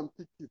to go and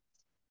pick it.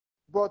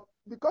 But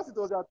because it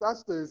was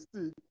attached to a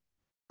stick,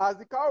 as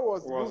the cow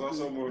was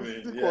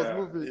moving, the stick was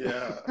moving.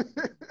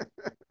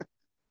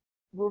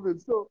 Moving.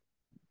 So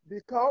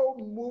the cow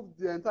moved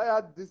the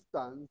entire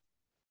distance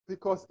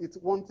because it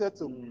wanted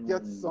to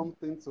get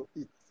something to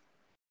eat.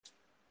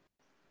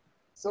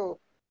 So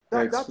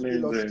that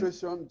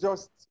illustration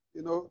just,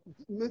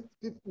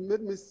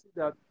 made me see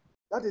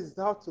that is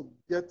how to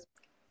get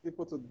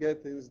people to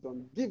get things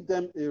done. Give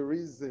them a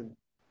reason.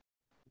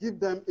 Give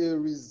them a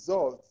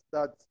result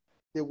that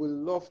they will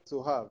love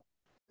to have.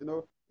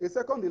 A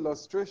second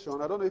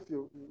illustration, I don't know if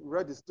you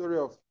read the story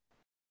of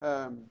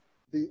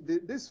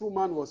this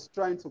woman was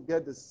trying to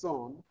get the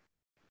son.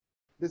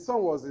 The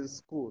son was in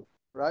school,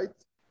 right?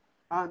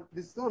 And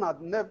the son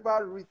had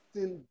never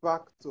written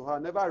back to her,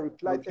 never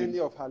replied any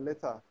of her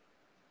letter.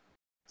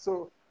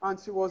 So, and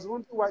she was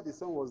wondering why the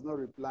son was not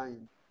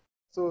replying.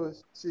 So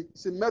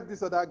she met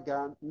this other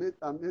guy and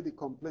made the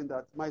complaint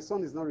that my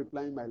son is not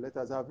replying my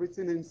letters. I've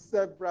written in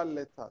several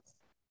letters,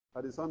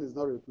 but the son is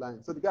not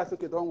replying. So the guy said,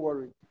 okay, don't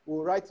worry.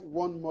 We'll write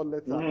one more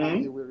letter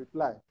and he will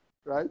reply,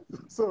 right?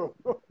 So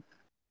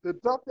they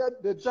drafted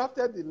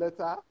the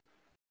letter,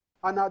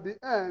 and at the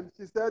end,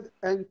 she said,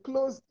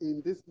 enclosed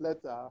in this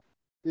letter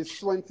is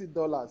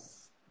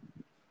 $20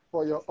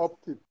 for your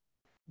upkeep.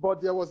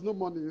 But there was no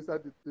money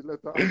inside the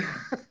letter.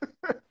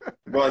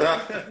 But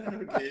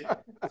okay.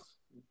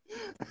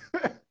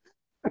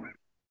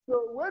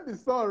 So when the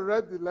son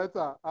read the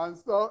letter and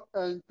saw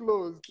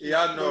enclosed, he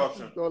had no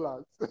option.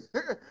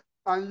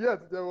 And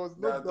yet there was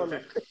no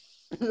dollar.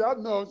 He had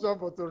no option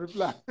but to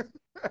reply.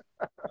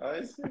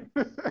 I see.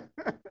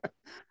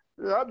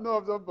 He had no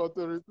option but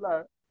to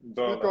reply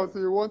because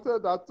he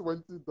wanted that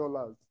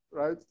 $20,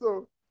 right?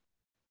 So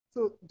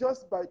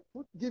just by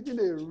giving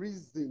a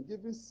reason,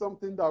 giving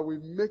something that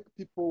will make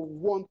people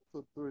want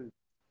to do it,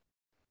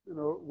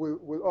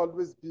 will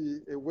always be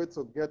a way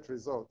to get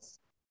results.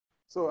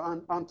 So,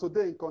 and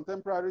today in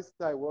contemporary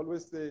style, we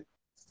always say,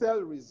 sell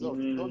results,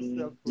 don't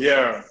sell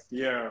process.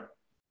 Yeah.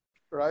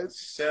 Right?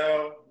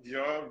 Sell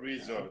your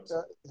results.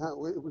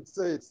 We would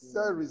say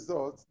sell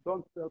results,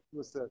 don't sell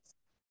process.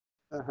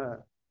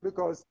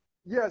 Because,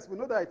 yes, we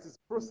know that it is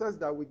process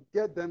that will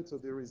get them to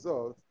the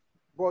result.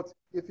 But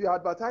if you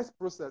advertise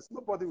process,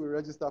 nobody will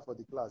register for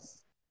the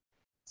class.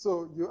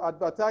 So you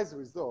advertise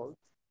results,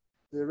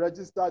 they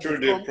register through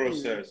the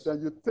process.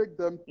 Then you take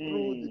them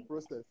through the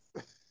process.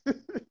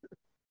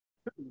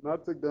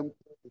 Not take them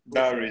through the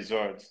process that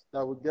result.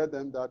 That will get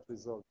them that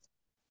result.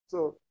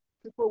 So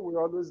people will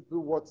always do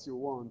what you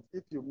want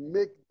if you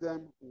make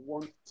them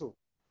want to.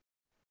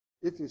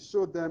 If you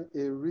show them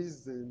a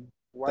reason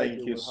why they will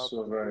have to. Thank you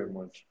so very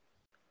much.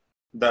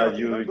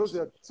 Those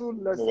are two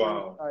lessons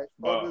I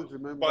always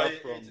remember. But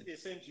it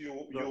seems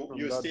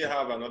you still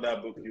have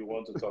another book you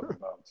want to talk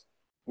about,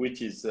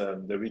 which is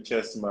The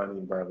Richest Man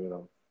in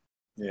Babylon.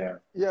 Yeah.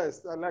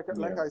 Yes, like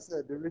I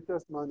said, The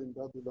Richest Man in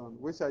Babylon,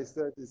 which I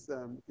said is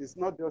it's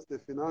not just a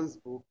finance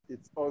book,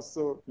 it's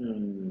also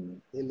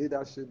a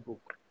leadership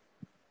book.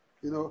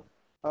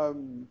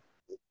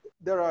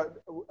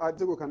 I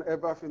think we can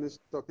ever finish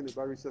talking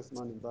about richest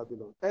man in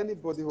Babylon.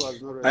 Anybody who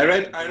has not read I that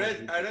read book, I go and read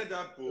read I it, read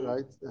that book.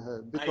 right?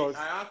 I Because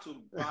had to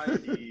buy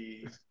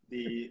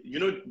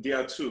there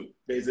are two.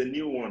 There's a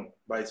new one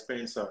by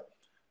Spencer.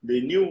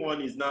 The new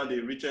one is now the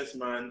richest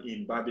man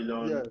in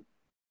Babylon yes,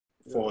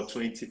 for yes,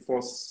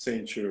 21st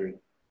century.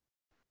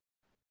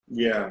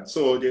 Yeah,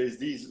 so there's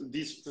this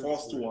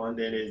first century. one,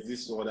 then Okay. there's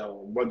this other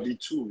one. But the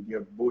two,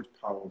 they're both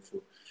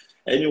powerful.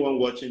 Anyone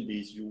watching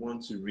this, you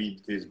want to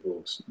read these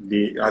books.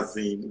 As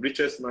the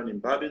richest man in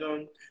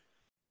Babylon,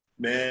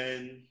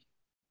 man,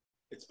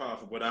 it's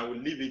powerful. But I will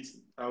leave it.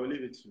 I will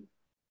leave it You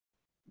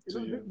to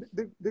know,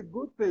 you. the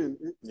good thing,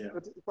 Yeah.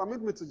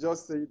 permit me to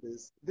just say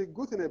this. The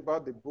good thing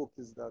about the book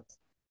is that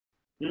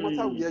no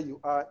matter Mm, where you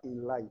are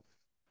in life,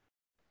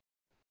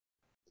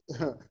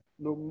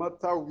 no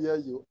matter where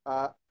you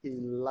are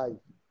in life,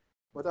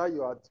 whether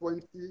you are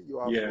 20, you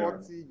are yeah.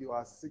 40, you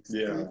are 60,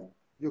 Yeah.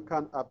 you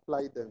can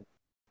apply them.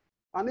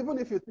 And even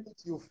if you think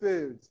you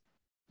failed,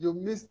 you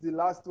missed the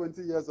last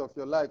 20 years of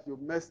your life, you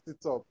messed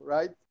it up,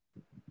 right?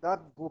 That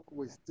book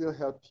will still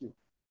help you.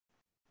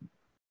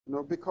 You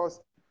know,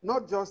 because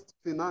not just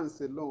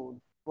finance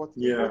alone, but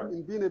even Yeah.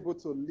 in being able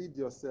to lead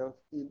yourself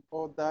in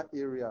other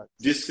areas.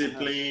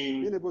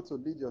 Discipline Being able to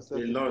lead a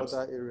yourself in lot.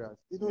 other areas.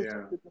 You know,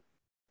 Yeah.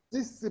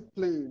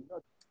 discipline.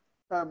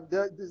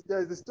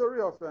 There's the story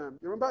of, you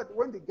remember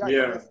when the guy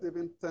Yeah. started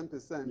saving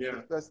 10% Yeah.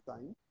 the first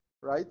time,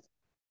 right?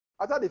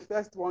 After the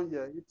first 1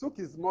 year, he took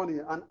his money,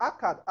 and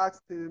Akkad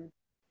asked him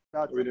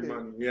that, With the okay,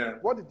 money. Yeah.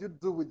 what did you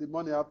do with the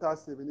money after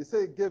saving? He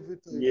said he gave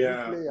it to a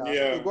Yeah. bricklayer to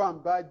Yeah. go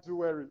and buy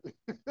jewelry.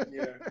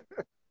 Yeah.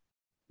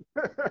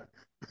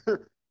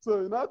 So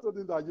you now told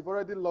him that you've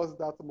already lost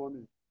that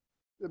money,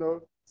 you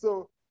know.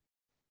 So,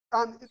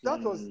 and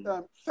that was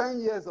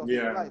 10 years of his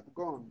Yeah. life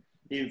gone,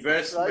 right?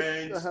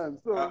 Investment. So, A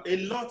but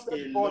lot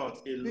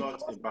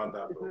because about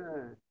that book.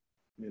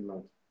 A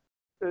lot.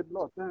 a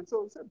lot, and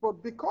so,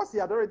 but because he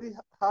had already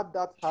had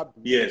that habit,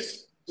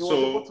 Yes. he was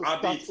able So to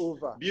start habits,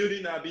 over,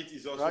 building habit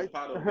is also right?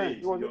 part of He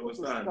it. was You able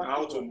to understand start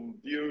how over. to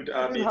build Building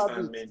habits and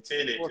habits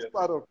maintain it. was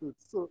part of it.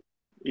 So,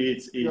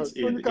 It's yeah, it's so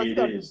you it, can see it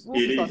that the is. book It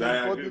is is. an I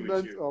agree with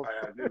embodiment you. of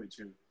I agree with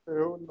you. a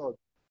whole lot.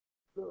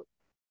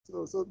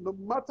 So no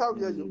matter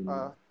where you Mm.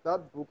 are,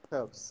 that book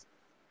helps.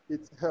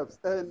 It helps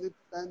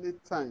any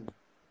time.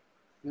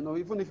 You know,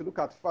 even if you look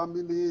at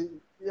family,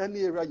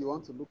 any area you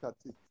want to look at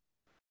it,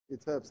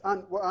 it helps.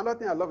 And another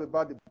thing I love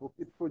about the book,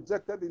 it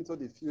projected into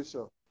the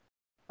future.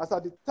 As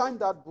at the time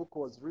that book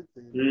was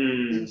written,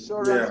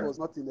 insurance Yeah. was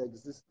not in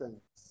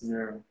existence.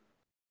 Yeah.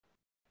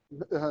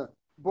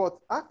 But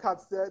Akkad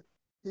said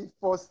he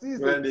foresees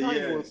a When the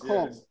time will yes,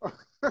 come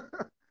yes.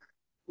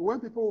 when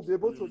people will be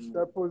able to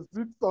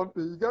deposit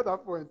something. You get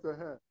that point to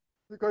her?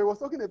 Because he was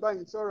talking about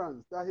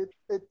insurance, that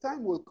a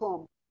time will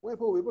come when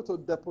people will be able to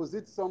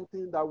deposit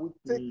something that will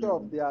take care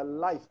of their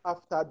life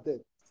after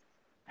death.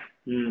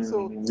 So he was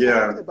talking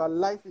Yeah. about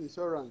life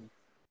insurance,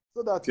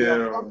 so that their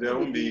Care of. family There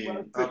will won't be be well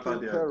after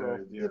taken they are care of,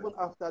 died. Yeah. even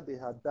after they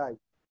had died.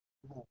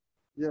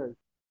 Yes,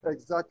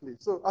 exactly.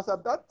 So as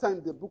at that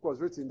time the book was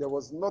written, there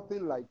was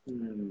nothing like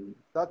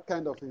that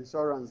kind of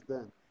insurance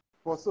then.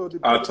 But so the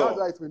book, At that's why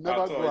all. it will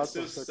never At all. go It's out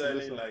still of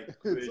selling circulation. like It's,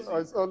 crazy.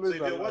 it's So always if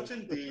you're alive.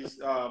 watching this,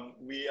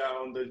 we are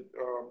on the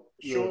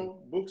Yeah.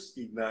 show Books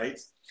Ignite,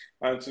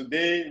 and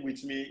today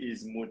with me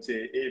is Mute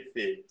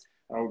Efe,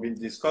 and we've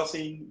been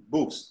discussing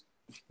books.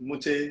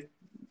 Mute,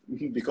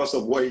 because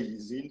of what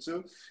he's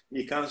into,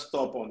 he can't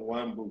stop on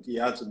one book. He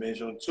had to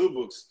mention two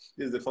books.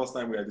 This is the first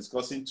time we are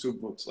discussing two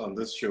books on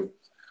this show.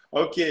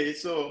 Okay,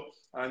 so,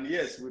 and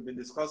yes, we've been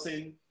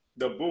discussing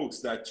the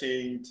books that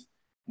changed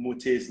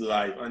Mute's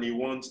life, and he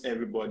wants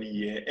everybody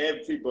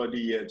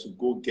here to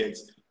go get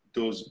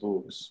those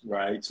books,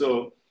 right?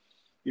 So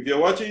if you're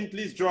watching,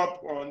 please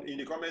drop on in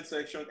the comment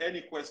section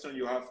any question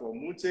you have for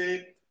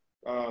Mute,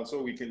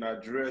 so we can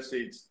address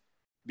it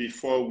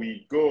before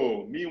we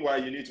go.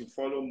 Meanwhile, you need to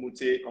follow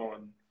Mute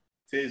on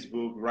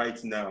Facebook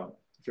right now.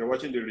 If you're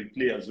watching the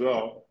replay as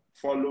well,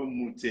 follow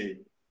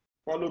Mute.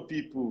 Follow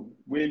people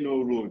wey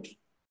no road.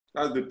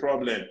 That's the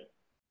problem.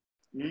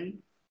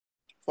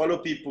 Follow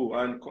people,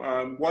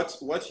 and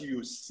what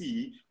you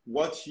see,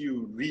 what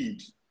you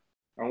read,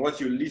 and what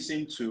you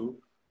listen to,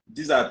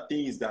 these are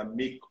things that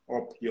make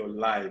up your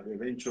life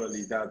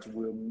eventually, that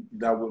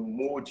will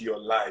mold your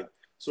life.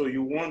 So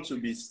you want to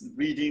be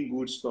reading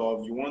good stuff.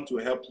 You want to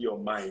help your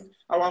mind.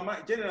 Our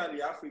mind,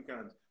 generally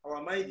Africans,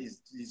 our mind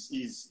is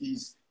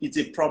it's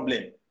a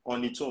problem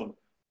on its own.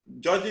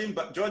 Judging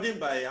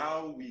by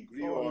how we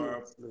grew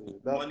up,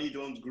 money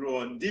don't grow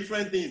on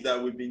different things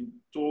that we've been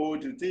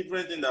told,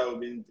 different things that we've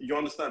been, you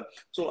understand?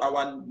 So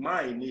our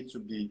mind needs to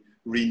be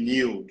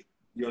renewed,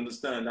 you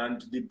understand?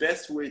 And the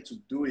best way to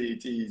do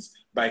it is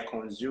by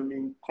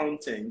consuming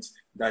content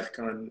that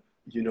can,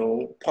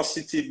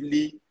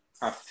 positively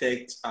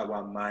affect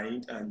our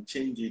mind and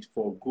change it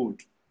for good.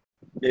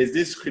 There's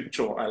this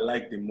scripture I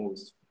like the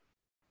most,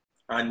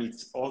 and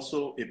it's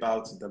also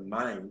about the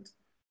mind.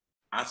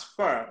 As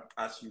far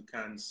as you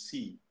can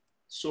see,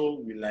 so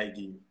will I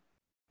give.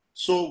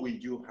 So will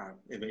you have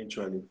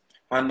eventually.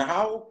 And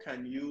how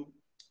can you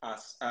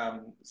as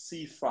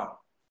see far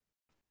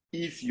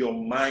if your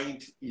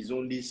mind is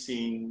only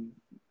seeing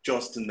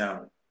just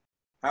now?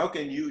 How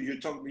can you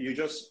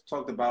just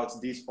talked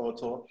about this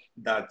author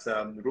that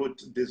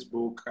wrote this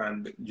book,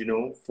 and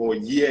for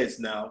years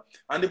now,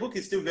 and the book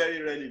is still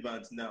very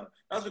relevant now.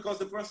 That's because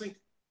the person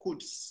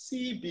could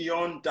see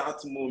beyond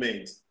that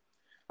moment.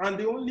 And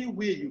the only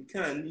way you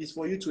can is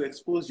for you to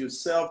expose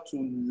yourself to,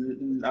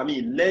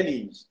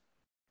 learning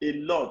a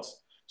lot.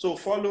 So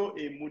follow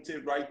a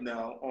Mute right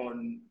now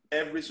on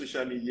every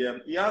social media.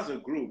 He has a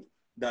group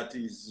that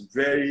is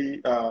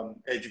very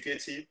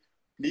educative.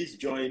 Please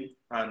join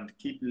and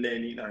keep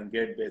learning and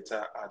get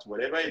better at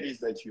whatever it is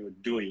that you're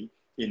doing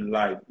in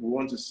life. We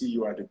want to see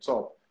you at the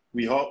top.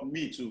 Me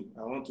too.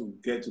 I want to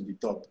get to the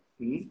top.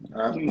 I'm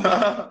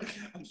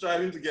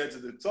striving to get to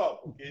the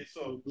top. Okay,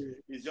 so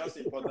it's just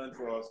important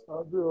for us.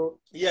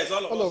 Yes,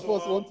 all of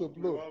us want to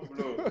blow.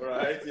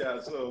 Right? Yeah.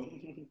 So,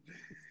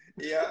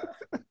 yeah.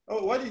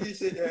 Oh, what did he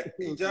say?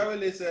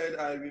 Ijawele said,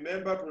 "I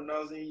remember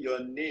pronouncing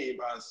your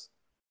name as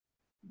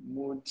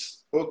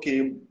Mute."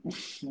 Okay,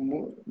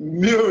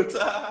 Mute.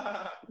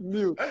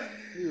 Mute.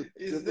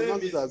 His name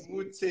is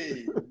Mute.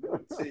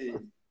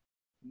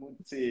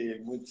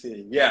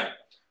 Yeah.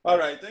 All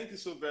right. Thank you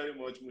so very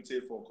much,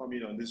 Mute, for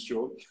coming on this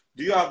show.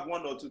 Do you have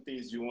one or two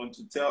things you want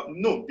to tell?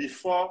 No,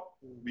 before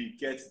we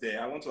get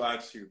there, I want to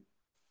ask you.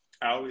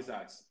 I always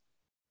ask,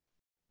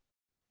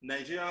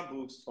 Nigerian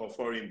books or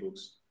foreign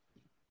books?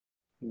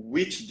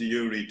 Which do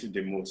you read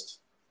the most?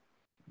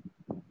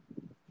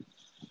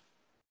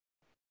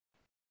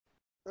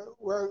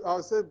 Well,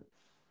 I'll say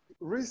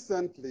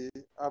recently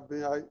I've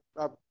read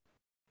a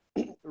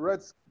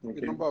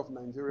number of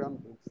Nigerian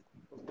books.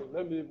 Okay,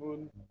 let me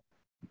even.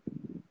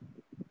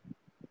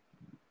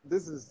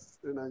 This is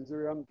a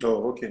Nigerian book.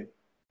 Oh, okay.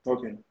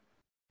 Okay.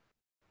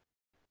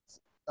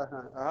 I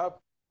have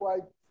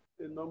quite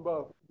a number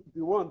of.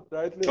 The one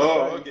rightly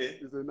okay.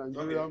 is a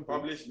Nigerian book.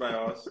 Published by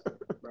us.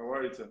 By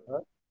Warrington.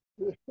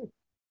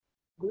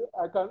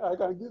 I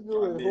can give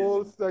you a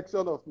whole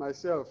section of my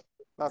shelf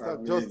that are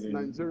just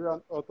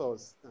Nigerian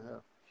authors.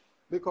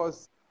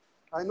 Because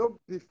I know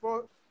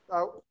before,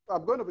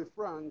 I'm going to be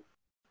frank,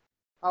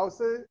 I'll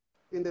say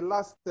in the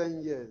last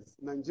 10 years,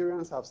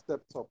 Nigerians have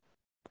stepped up.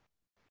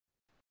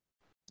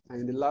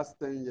 And in the last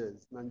 10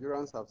 years,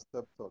 Nigerians have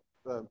stepped up.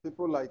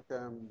 People like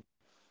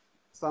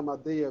Sam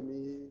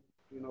Adeyemi,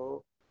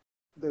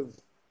 they've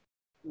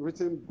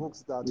written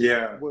books that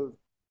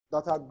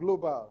that are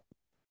global.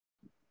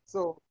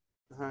 So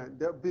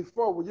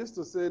before we used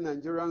to say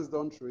Nigerians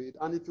don't read,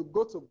 and if you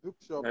go to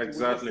bookshops, you will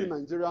not see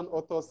Nigerian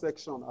author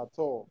section at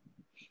all.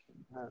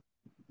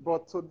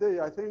 But today,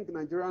 I think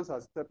Nigerians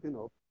are stepping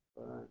up.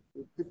 A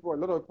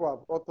lot of people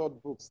have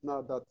authored books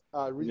now that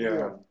are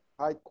really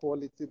high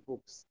quality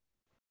books.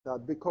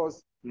 That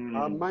because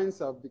our minds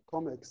have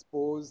become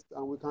exposed,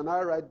 and we can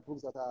now write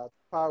books that are at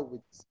par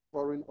with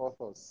foreign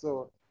authors.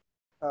 So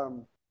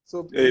now,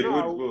 good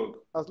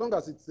book. As long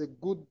as it's a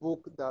good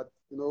book that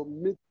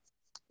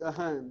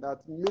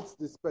meets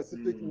the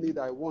specific need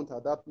I want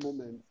at that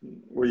moment.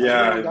 Well,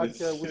 I don't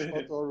care which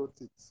author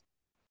wrote it.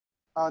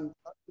 And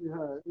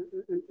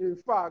in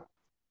fact,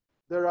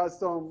 there are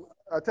some.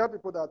 I tell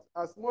people that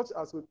as much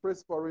as we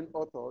praise foreign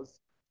authors,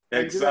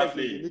 Nigeria is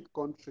a unique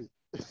country.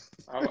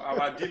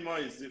 Our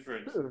demon is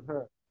different.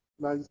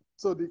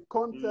 So the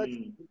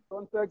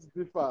context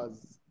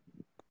differs.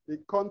 The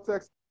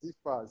context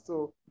differs.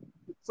 So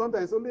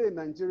sometimes only a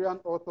Nigerian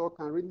author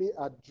can really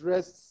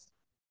address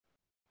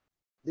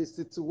the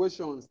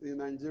situations in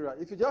Nigeria.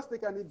 If you just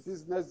take any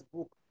business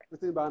book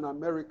written by an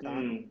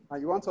American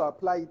and you want to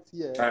apply it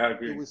here,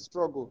 you will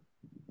struggle.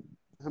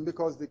 And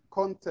because the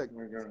context,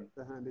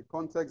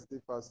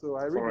 differs. So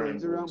I read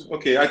Nigerian books.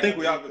 Okay, I think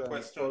we have a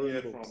question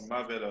here from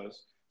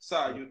Marvelous.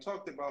 Sir, you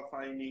talked about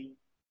finding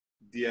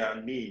their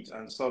needs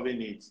and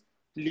solving it.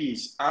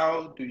 Please,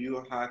 how do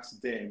you ask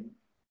them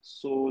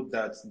so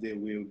that they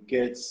will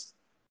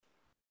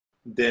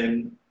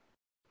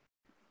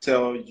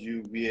tell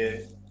you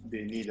where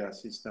they need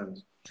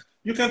assistance?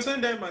 You can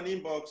send them an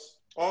inbox,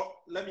 or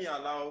let me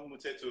allow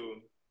Mute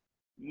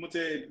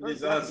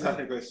please answer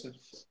the question.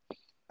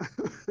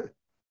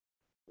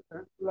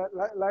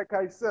 Like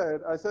I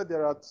said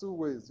there are two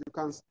ways. You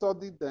can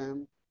study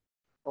them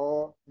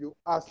or you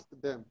ask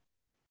them.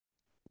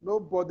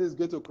 Nobody is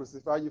going to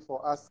crucify you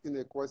for asking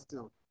a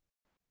question.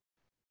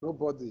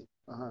 Nobody.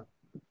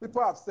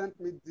 People have sent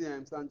me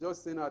DMs and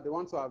just saying that they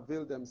want to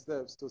avail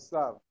themselves to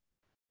serve.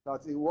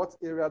 That in what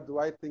area do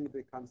I think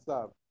they can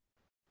serve?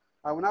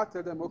 I will not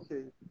tell them,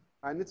 okay,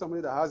 I need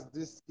somebody that has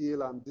this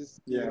skill and this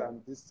skill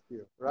and this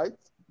skill, right?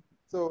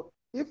 So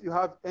if you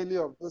have any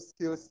of those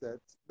skill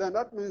sets, then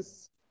that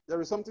means there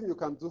is something you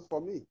can do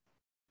for me,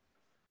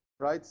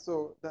 right?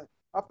 So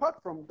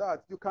apart from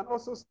that, you can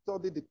also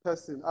study the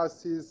person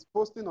as he's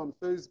posting on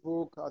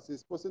Facebook, as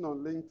he's posting on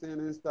LinkedIn,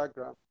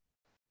 Instagram.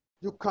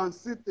 You can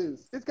see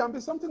things. It can be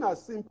something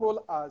as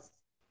simple as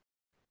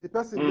the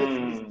person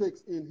makes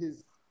mistakes in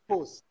his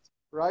post,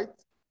 right?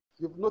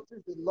 You've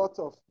noticed a lot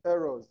of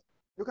errors.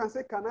 You can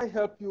say, can I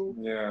help you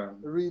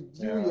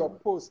review your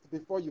post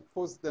before you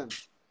post them?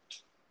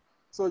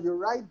 So you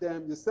write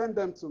them, you send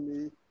them to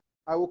me.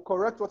 I will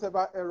correct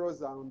whatever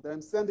errors are on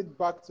them, send it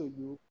back to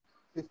you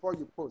before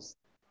you post.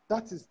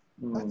 That is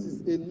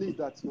a need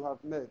that you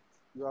have met.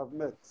 You have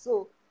met.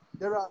 So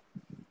there are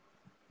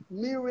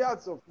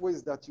myriads of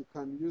ways that you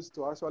can use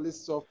to actually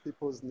solve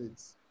people's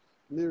needs.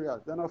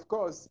 Myriad. Then of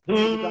course, you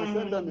can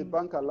send them a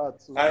bank alert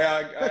too. I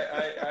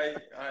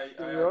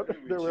agree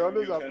They with will you.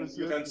 always You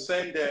appreciate can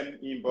send them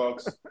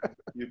inbox.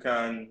 You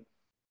can,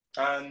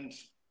 and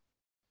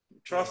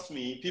trust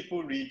me,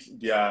 people read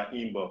their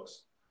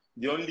inbox.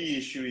 The only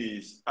issue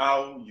is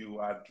how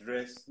you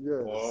address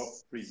or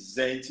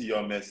present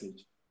your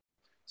message.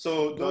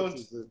 So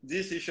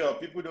this issue of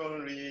people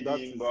don't read the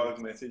inbox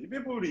message.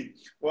 People read.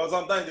 Well,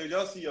 sometimes they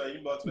just see your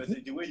inbox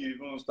message. The way you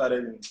even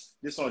started,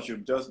 this one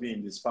should just be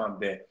in the spam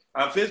there.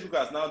 And Facebook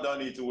has now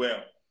done it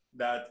well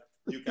that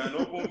you can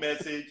open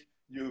message,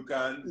 you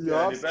can,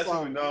 the person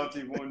will not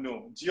even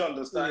know. Do you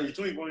understand? It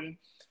won't even,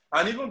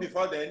 and even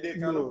before then, they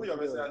can open your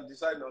message and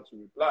decide not to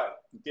reply.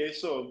 Okay,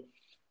 so,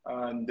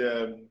 and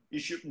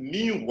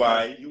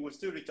meanwhile, you will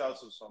still reach out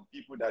to some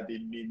people that they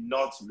may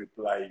not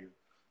reply you.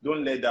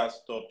 Don't let that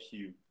stop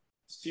you.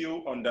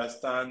 Still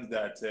understand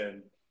that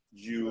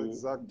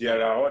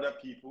there are other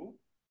people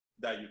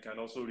that you can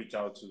also reach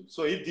out to.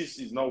 So if this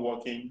is not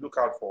working, look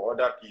out for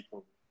other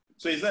people.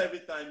 So it's not every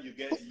time you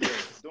get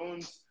yes.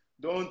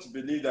 Don't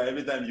believe that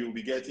every time you'll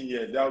be getting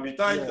yes. There will be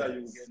times that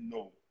you will get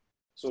no.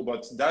 So,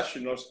 but that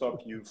should not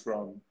stop you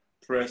from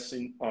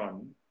pressing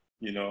on,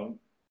 you know.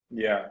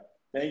 Yeah.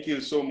 Thank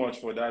you so much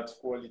for that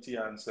quality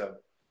answer.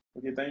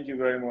 Okay, thank you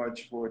very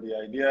much for the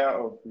idea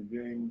of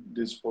reviewing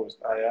this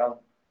post. I have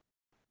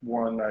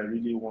one I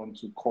really want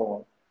to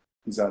call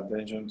his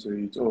attention to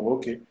it. Oh,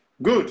 okay.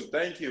 Good.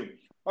 Thank you.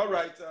 All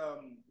right.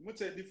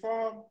 Mute,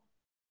 before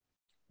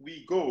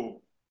we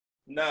go,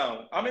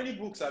 now, how many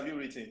books have you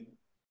written,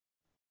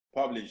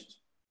 published?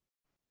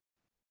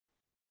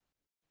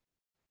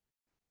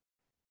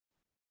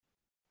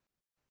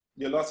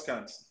 You lost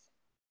count.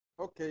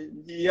 Okay.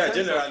 Yeah,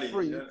 generally.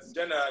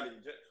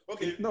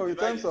 Okay. No, in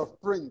terms of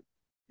print.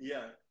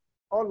 Yeah.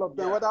 All of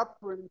them, whether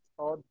print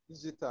or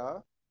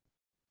digital,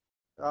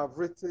 I've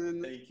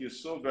written. Thank you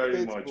so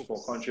very much books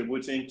for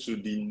contributing to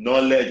the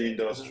knowledge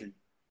industry.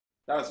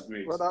 That's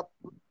great.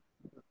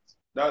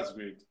 That's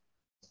great.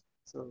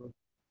 So,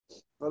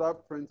 whether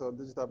print or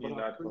digital,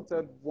 but I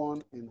printed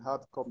one in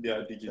hard copy. They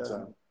are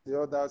digital.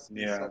 The others.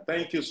 Yeah,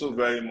 thank you so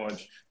very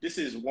much. This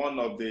is one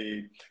of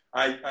the,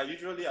 I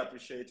usually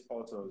appreciate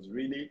authors,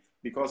 really,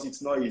 because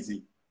it's not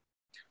easy.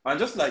 And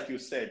just like you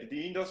said,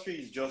 the industry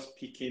is just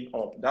picking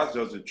up. That's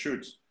just the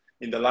truth.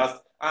 In the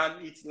last,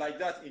 and it's like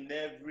that in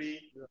every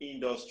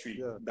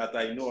industry that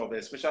I know of,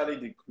 especially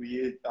the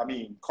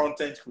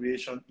content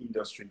creation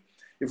industry.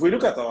 If we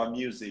look at our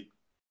music,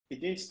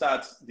 it didn't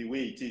start the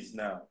way it is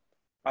now.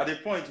 At the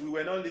point, we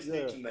were not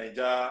listening to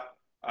Nigeria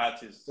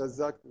artists.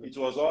 Exactly. It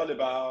was all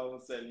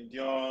about Celine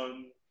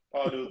Dion,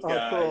 all those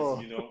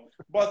guys, you know.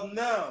 But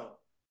now,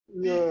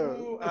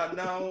 people are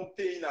now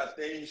paying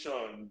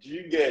attention. Do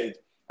you get?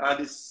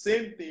 And the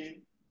same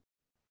thing.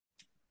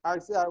 I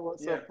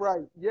was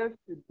surprised.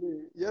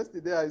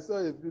 Yesterday I saw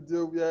a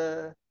video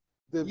where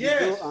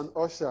Davido and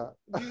Usher.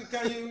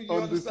 You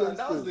understand?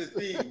 That's the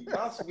thing.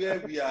 That's where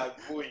we are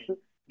going.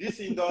 This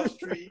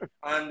industry,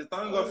 and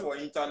thank God for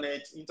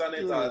internet.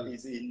 Internet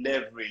is a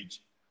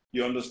leverage.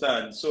 You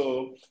understand?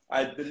 So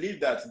I believe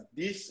that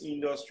this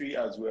industry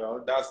as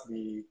well,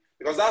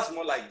 because that's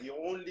more like the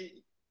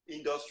only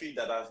industry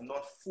that has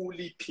not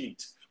fully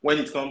peaked when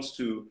it comes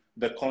to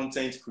the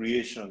content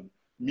creation.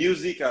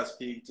 Music has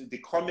peaked. The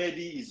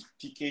comedy is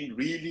peaking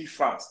really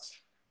fast.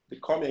 The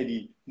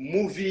comedy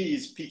movie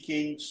is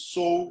peaking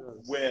so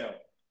well,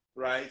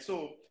 right?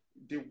 So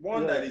the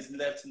one that is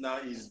left now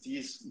is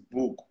this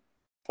book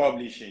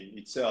publishing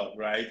itself,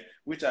 right?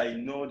 Which I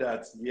know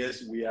that,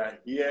 yes, we are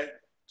here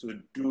to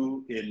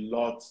do a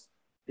lot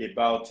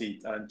about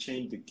it and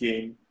change the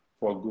game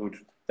for good.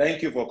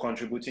 Thank you for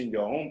contributing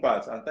your own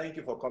part, and thank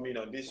you for coming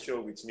on this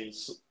show with me.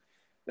 So,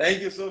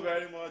 thank you so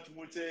very much,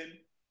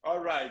 Mute. All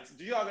right.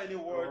 Do you have any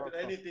word,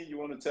 anything you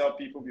want to tell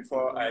people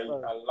before I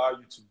allow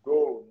you to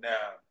go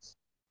now?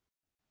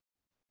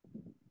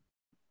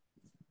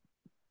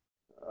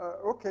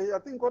 Okay, I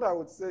think what I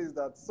would say is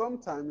that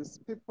sometimes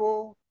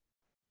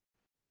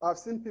I've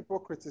seen people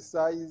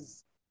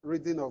criticize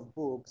reading of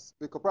books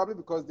probably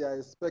because they are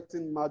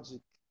expecting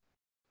magic,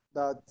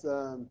 that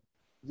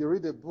you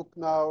read a book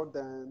now,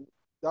 then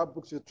that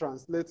book should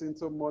translate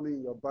into money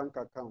in your bank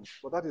account.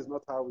 But that is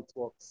not how it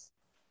works.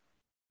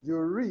 You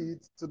read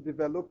to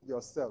develop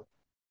yourself.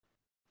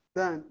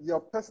 Then your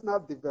personal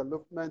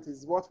development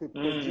is what will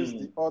produce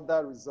the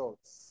other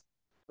results,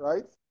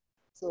 right?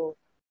 So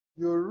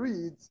you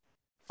read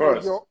for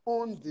your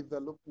own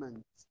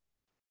development.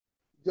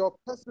 Your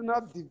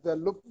personal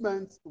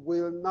development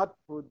will not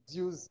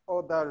produce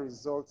other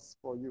results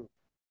for you.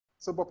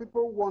 So, but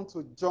people want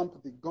to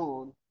jump the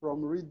gun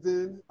from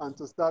reading and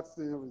to start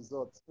seeing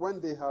results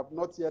when they have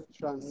not yet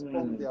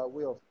transformed their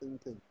way of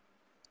thinking.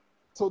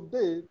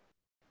 Today,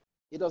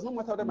 it does not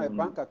matter that my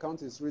bank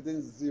account is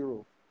reading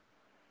 0,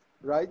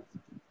 right?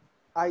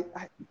 I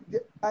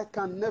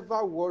can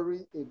never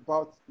worry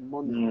about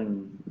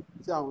money.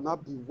 See, I will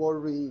not be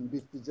worrying,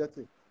 be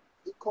fidgeting,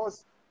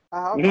 because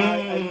I know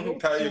That you too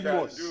can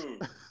much. do.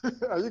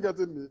 Are you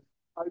getting me?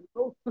 I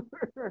know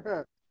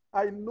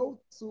I know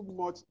too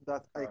much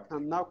that I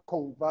can now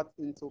convert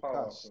into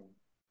cash.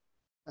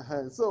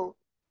 So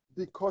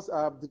because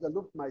I have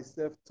developed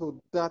myself to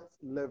that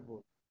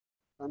level,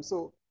 and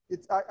so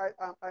it's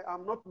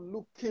I'm not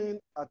looking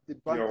at the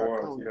bank Your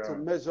worth, account to yeah.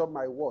 measure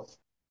my worth.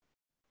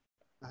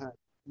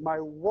 My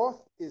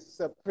worth is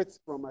separate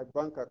from my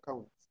bank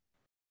account.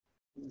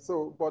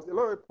 So, but a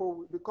lot of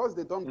people, because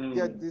they don't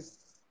get this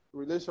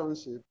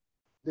relationship,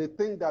 they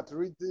think that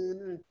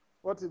reading,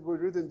 what will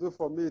reading do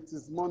for me? It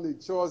is money.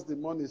 Show us the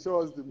money.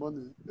 Show us the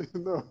money.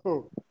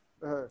 No,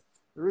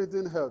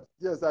 reading helps.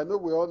 Yes, I know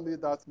we all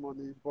need that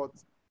money, but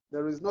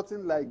there is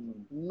nothing like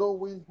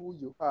knowing who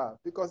you are,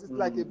 because it's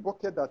like a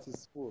bucket that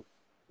is full.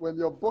 When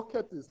your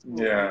bucket is full,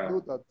 you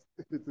know that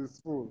it is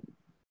full.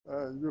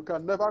 You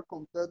can never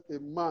compare a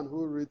man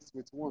who reads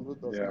with one who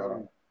does not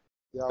read.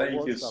 They are Thank you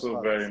worlds so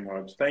apart. very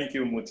much. Thank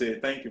you, Mute.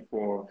 Thank you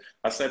for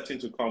accepting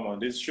to come on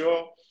this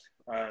show.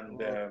 And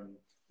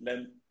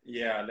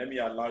let me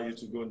allow you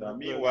to go now.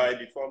 Meanwhile,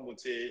 before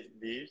Mute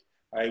leaves,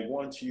 I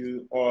want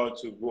you all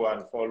to go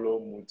and follow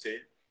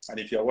Mute. And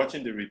if you're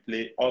watching the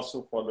replay,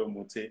 also follow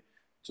Mute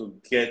to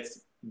get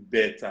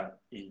better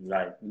in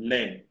life.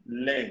 Learn,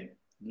 learn,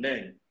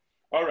 learn.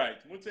 All right,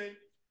 Mute,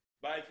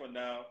 bye for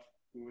now.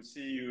 We will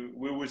see you.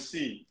 We will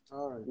see.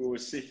 All right. We will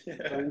see.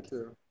 Thank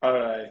you. All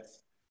right.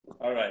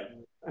 All right.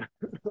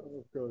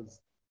 Of course.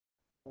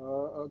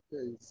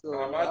 Okay. So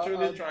I'm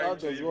actually how trying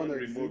to does one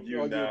even exit, remove you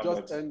or you now, just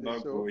but it's end the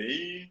not show?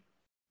 going.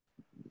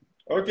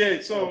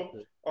 Okay, so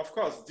Okay. of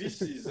course,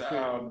 this is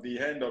the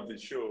end of the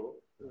show.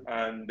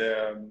 And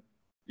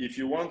if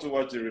you want to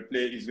watch the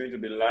replay, it's going to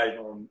be live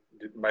on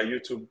my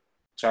YouTube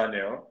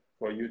channel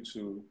for you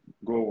to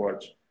go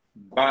watch.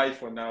 Bye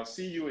for now.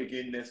 See you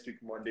again next week,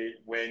 Monday,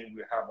 when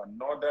we have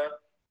another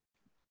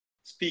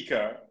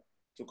speaker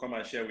to come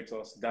and share with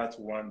us that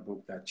one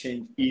book that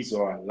changed his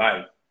or her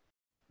life.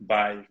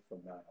 Bye for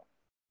now.